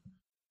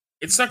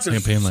it sucks.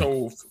 It's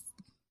so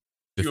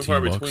few and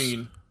far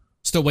between.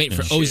 Still waiting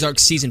for Ozark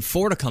season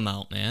 4 to come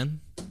out,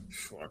 man.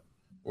 Sure.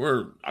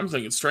 I'm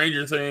thinking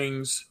Stranger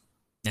Things,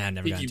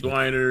 never Peaky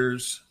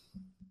Blinders,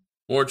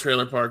 more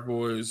Trailer Park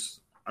Boys.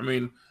 I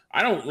mean,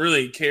 I don't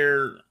really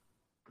care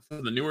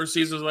for the newer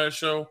seasons of that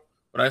show,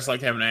 but I just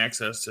like having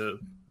access to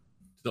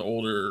the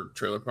older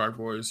Trailer Park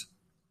Boys.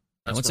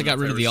 Once they got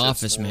rid of The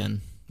Office,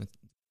 man.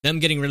 Them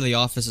getting rid of The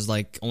Office is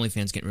like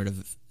OnlyFans getting rid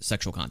of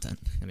sexual content.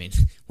 I mean,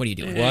 what are you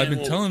doing? Well, I've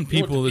been telling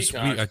people this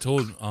week. I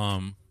told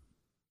my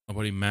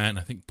buddy Matt, and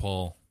I think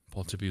Paul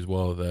Tippy as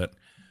well, that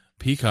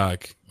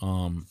Peacock,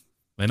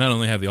 they not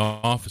only have The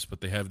Office, but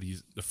they have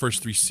the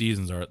first 3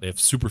 seasons they have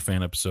super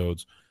fan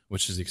episodes,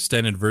 which is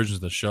extended versions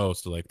of the show.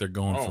 So like they're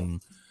going from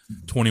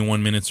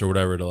 21 minutes or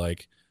whatever to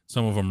like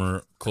some of them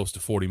are close to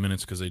 40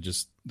 minutes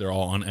because they're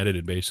all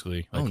unedited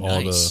basically. Like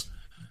nice.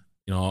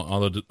 all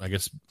the I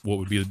guess what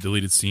would be the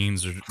deleted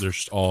scenes they're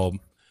just all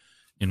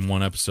in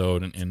one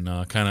episode and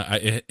kind of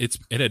it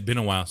had been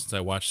a while since I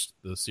watched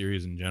the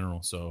series in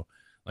general. So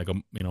like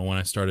when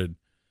I started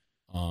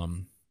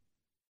when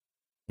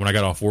I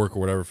got off work or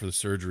whatever for the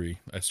surgery,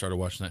 I started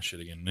watching that shit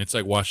again. And it's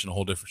like watching a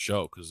whole different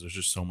show because there's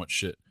just so much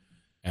shit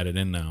added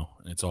in now,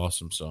 and it's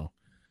awesome. So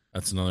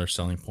that's another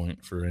selling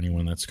point for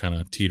anyone that's kind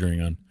of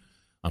teetering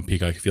on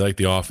Peacock. If you like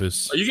The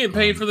Office, are you getting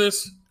paid for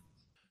this?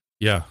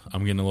 Yeah,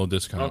 I'm getting a little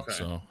discount. Okay.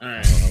 So all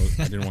right.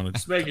 I didn't want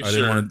to. I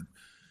didn't want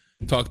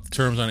to talk the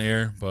terms on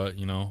air, but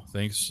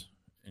thanks.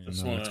 And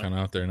it's kind of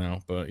out there now,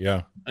 but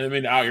yeah. I didn't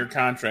mean to out your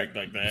contract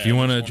like that. If you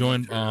want to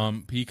join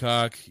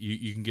Peacock,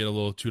 you can get a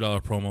little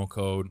 $2 promo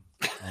code.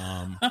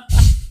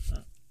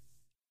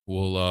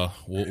 We'll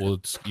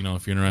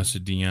if you're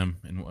interested, DM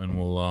and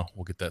we'll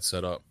get that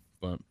set up.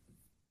 But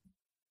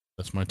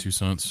that's my 2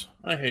 cents.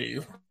 I hate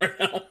you right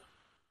now.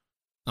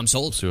 I'm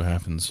sold. We'll see what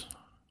happens.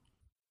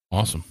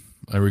 Awesome.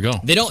 There we go.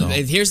 They don't.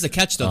 Here's the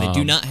catch, though. They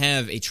do not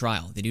have a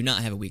trial. They do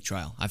not have a week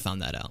trial. I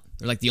found that out.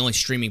 They're like the only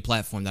streaming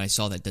platform that I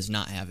saw that does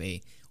not have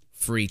a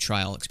free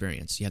trial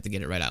experience. You have to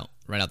get it right out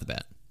the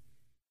bat.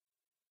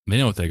 They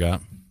know what they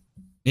got.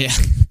 Yeah.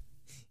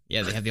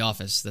 Yeah, they have The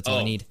Office. That's all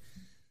I need.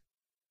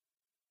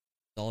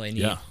 That's all they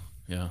need.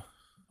 Yeah.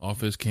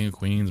 Office, King of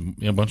Queens,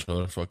 a bunch of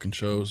other fucking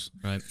shows.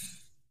 Right.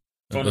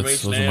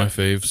 Those are my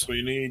faves. That's what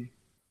you need.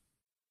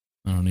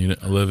 I don't need it.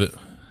 I live it.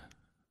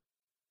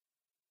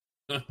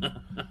 You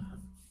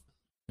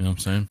know what I'm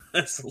saying?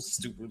 That's so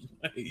stupid.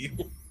 I hate you.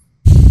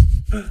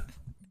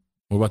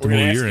 What about the We're gonna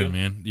movie ask you're in, him.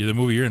 man? Yeah, the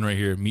movie you're in right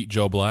here. Meet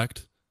Joe Black.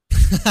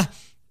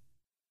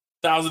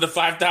 $1,000 to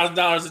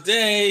 $5,000 a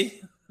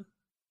day.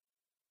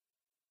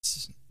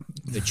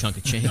 Good chunk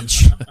of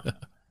change.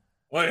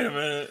 Wait a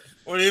minute.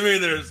 What do you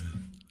mean there's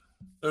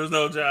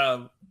no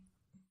job?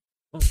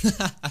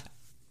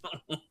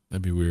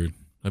 That'd be weird.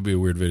 That'd be a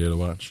weird video to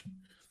watch.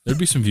 There'd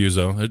be some views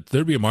though.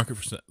 There'd be a market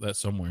for that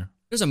somewhere.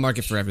 There's a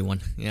market for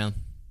everyone. Yeah.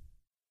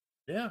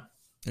 Yeah.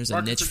 There's a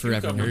Market niche for for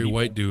cucumber. everyone. Harry people.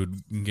 White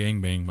dude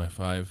gangbang by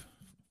 5.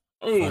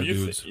 Oh, Five you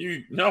dudes.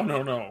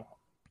 no.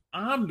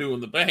 I'm doing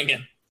the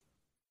banging.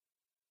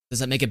 Does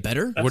that make it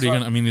better? What are you why-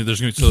 gonna? I mean,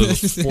 there's gonna be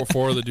so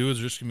four of the dudes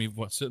are just gonna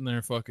be sitting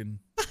there fucking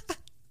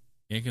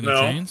yanking the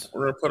No, chains.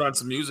 we're gonna put on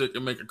some music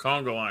and make a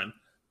conga line.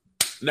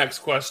 Next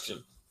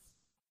question.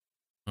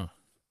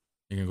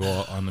 You gonna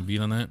go on the beat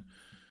on that?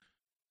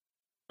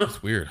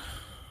 That's weird.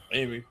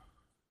 Maybe.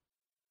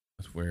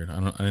 That's weird. I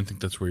didn't think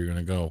that's where you're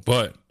gonna go,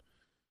 but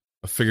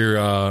I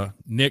figure,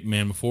 Nick,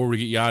 man, before we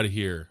get you out of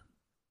here,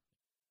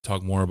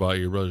 talk more about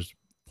your brother's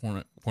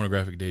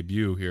pornographic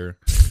debut here.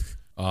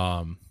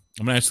 I'm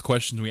gonna ask the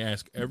questions we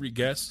ask every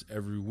guest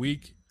every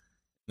week.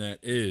 And that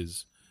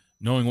is,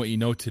 knowing what you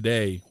know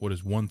today, what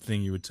is one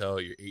thing you would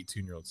tell your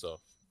 18-year-old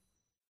self?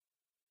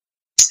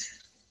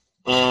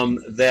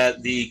 That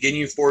the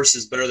Ginyu Force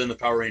is better than the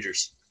Power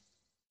Rangers.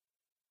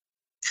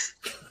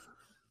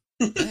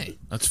 Hey.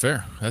 That's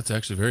fair. That's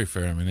actually very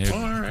fair. I mean, they All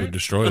right. would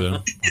destroy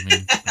them. I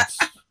mean,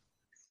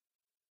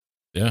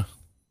 yeah.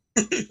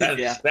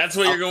 Yeah. That's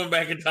what you're going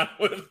back in time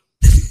with.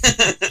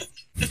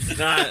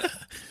 Not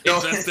No.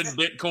 invest in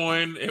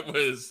Bitcoin. It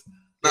was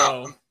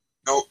No.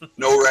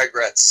 No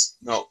regrets.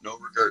 No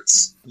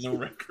regrets. no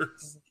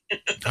records.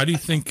 How do you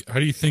think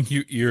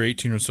your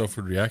 18-year-old self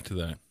would react to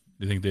that?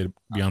 Do you think they'd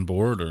be on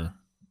board, or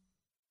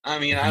I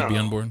mean, would I he don't be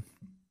know. on board?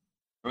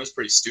 I was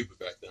pretty stupid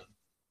back then.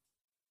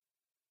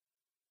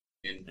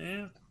 And,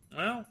 Yeah.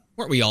 Well.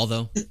 Weren't we all,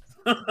 though? yeah,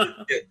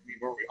 I mean,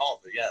 where we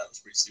all? But yeah, that was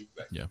pretty stupid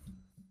back then.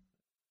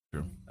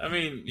 True. I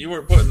mean, you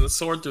weren't putting the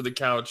sword through the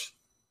couch.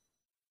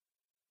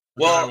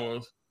 Well- I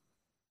was.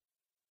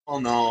 Oh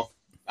no,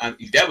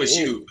 that was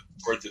you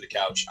tore through the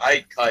couch.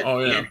 I cut Oh,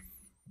 yeah.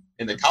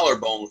 in the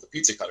collarbone with a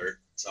pizza cutter.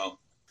 So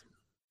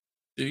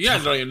Dude, you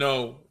guys don't even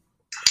know,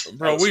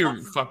 bro. We were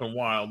fucking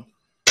wild.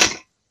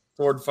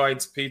 Sword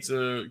fights,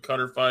 pizza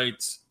cutter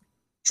fights.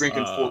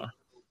 drinking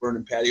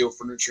burning patio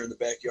furniture in the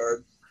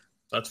backyard.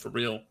 That's for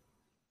real.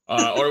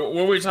 Or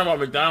when we were talking about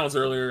McDonald's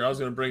earlier, I was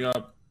going to bring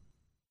up.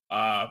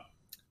 I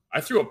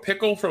threw a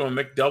pickle from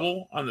a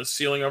McDouble on the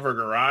ceiling of our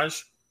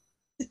garage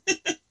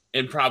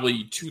in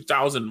probably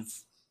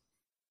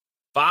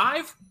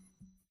 2005,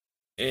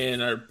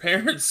 and our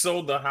parents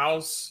sold the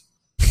house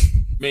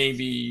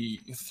maybe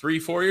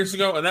 3-4 years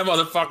ago, and that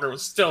motherfucker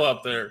was still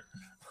up there.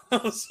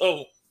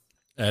 So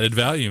Added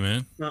value,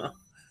 man.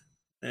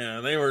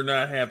 yeah, they were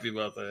not happy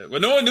about that,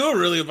 but no one knew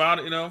really about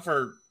it.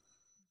 For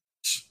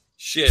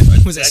shit,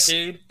 like Was a it-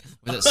 decade.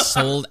 Was it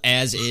sold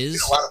as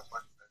is? A lot of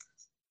fun.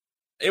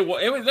 It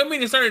was. I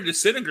mean, it started to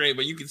disintegrate,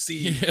 but you could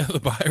see Yeah, the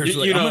buyer's You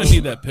like, know- I'm gonna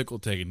need that pickle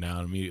taken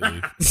down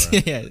immediately.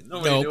 Yeah.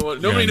 nobody Nope. knew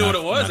what nobody knew what it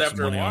knock was some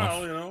after a money while.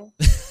 off. You know,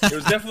 it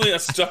was definitely a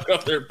stuck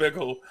up there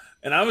pickle,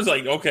 and I was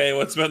like, okay,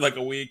 well, it's been like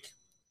a week.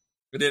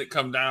 It didn't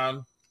come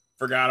down.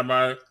 Forgot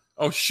about it.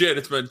 Oh shit,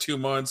 it's been 2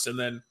 months, and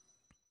then,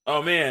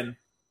 oh man,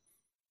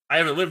 I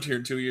haven't lived here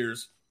in 2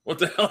 years. What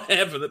the hell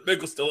happened? The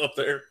pickle's still up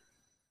there.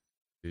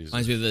 Jesus.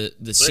 Reminds me of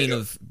the scene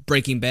of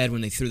Breaking Bad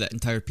when they threw that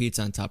entire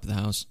pizza on top of the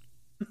house.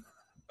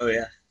 Oh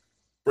yeah.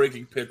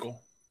 Breaking pickle.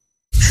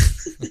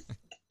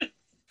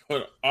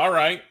 But all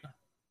right,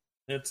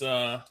 it's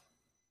time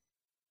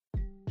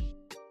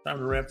to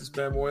wrap this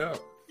bad boy up.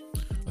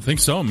 I think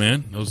so,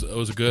 man. It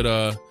was a good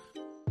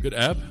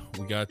ep.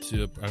 We got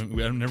to.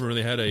 We have never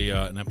really had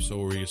an episode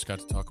where we just got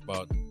to talk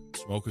about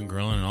smoking,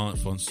 grilling, and all that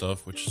fun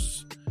stuff, which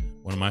is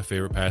one of my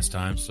favorite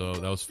pastimes. So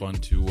that was fun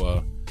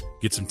to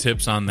get some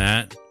tips on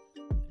that.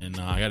 And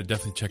I got to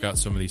definitely check out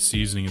some of these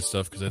seasoning and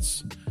stuff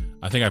because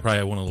I think I probably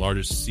have one of the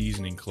largest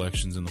seasoning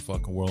collections in the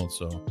fucking world.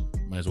 So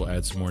might as well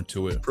add some more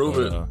to it. Prove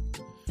it.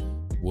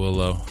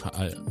 We'll.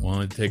 I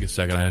want to take a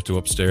second. I have to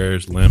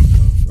upstairs limp.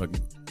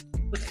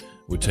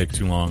 Would take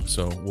too long.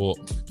 So we'll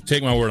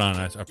take my word on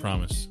it. I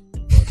promise.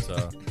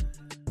 But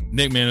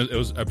Nick, man, it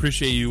was. I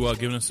appreciate you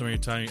giving us some of your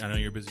time. I know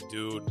you're a busy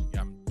dude.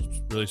 Yeah, I'm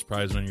really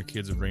surprised when your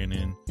kids have ran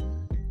in,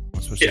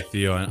 especially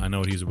Theo. I know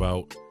what he's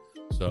about.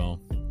 So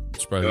I'm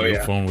surprised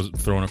your phone was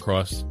thrown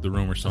across the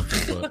room or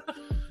something. But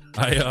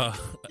I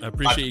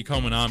appreciate you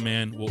coming on,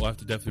 man. We'll have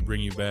to definitely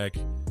bring you back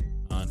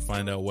and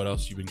find out what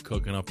else you've been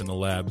cooking up in the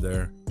lab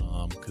there.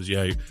 Because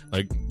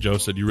like Joe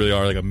said, you really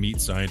are like a meat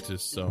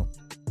scientist. So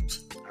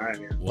All right,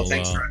 man. Well,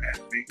 thanks for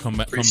having me. come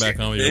back Appreciate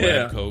on with your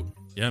lab coat.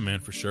 Yeah, man,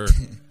 for sure.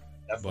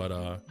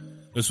 But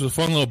this was a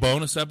fun little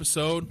bonus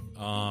episode.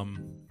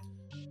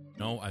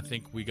 I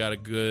think we got a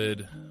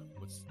good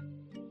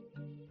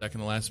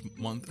second to last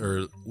month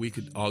or week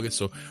of August,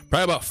 so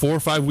probably about 4 or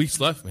 5 weeks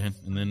left, man.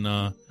 And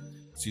then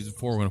season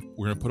 4,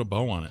 we're gonna put a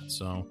bow on it.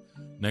 So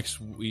next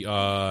week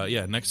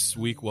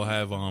we'll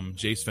have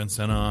Jace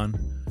Vincent on.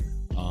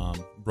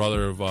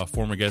 brother of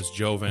former guest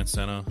Joe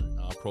Vancena,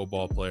 pro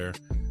ball player.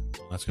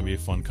 That's going to be a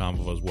fun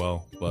convo as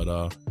well.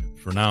 But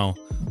for now,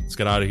 let's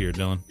get out of here,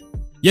 Dylan.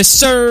 Yes,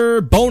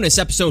 sir. Bonus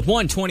episode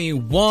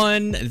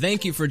 121.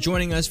 Thank you for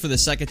joining us for the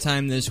second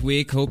time this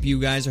week. Hope you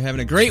guys are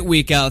having a great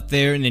week out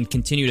there and then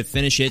continue to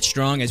finish it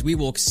strong as we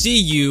will see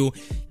you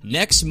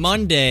next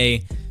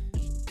Monday.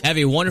 Have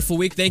a wonderful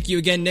week. Thank you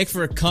again, Nick,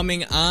 for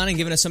coming on and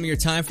giving us some of your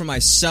time. For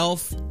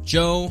myself,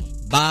 Joe,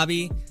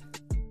 Bobby,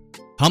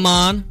 come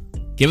on.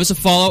 Give us a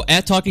follow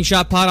at Talking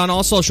Shop Pod on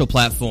all social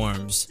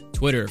platforms.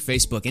 Twitter,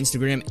 Facebook,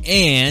 Instagram,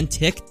 and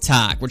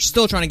TikTok. We're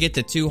still trying to get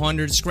to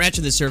 200,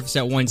 scratching the surface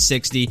at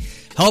 160.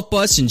 Help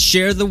us and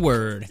share the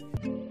word.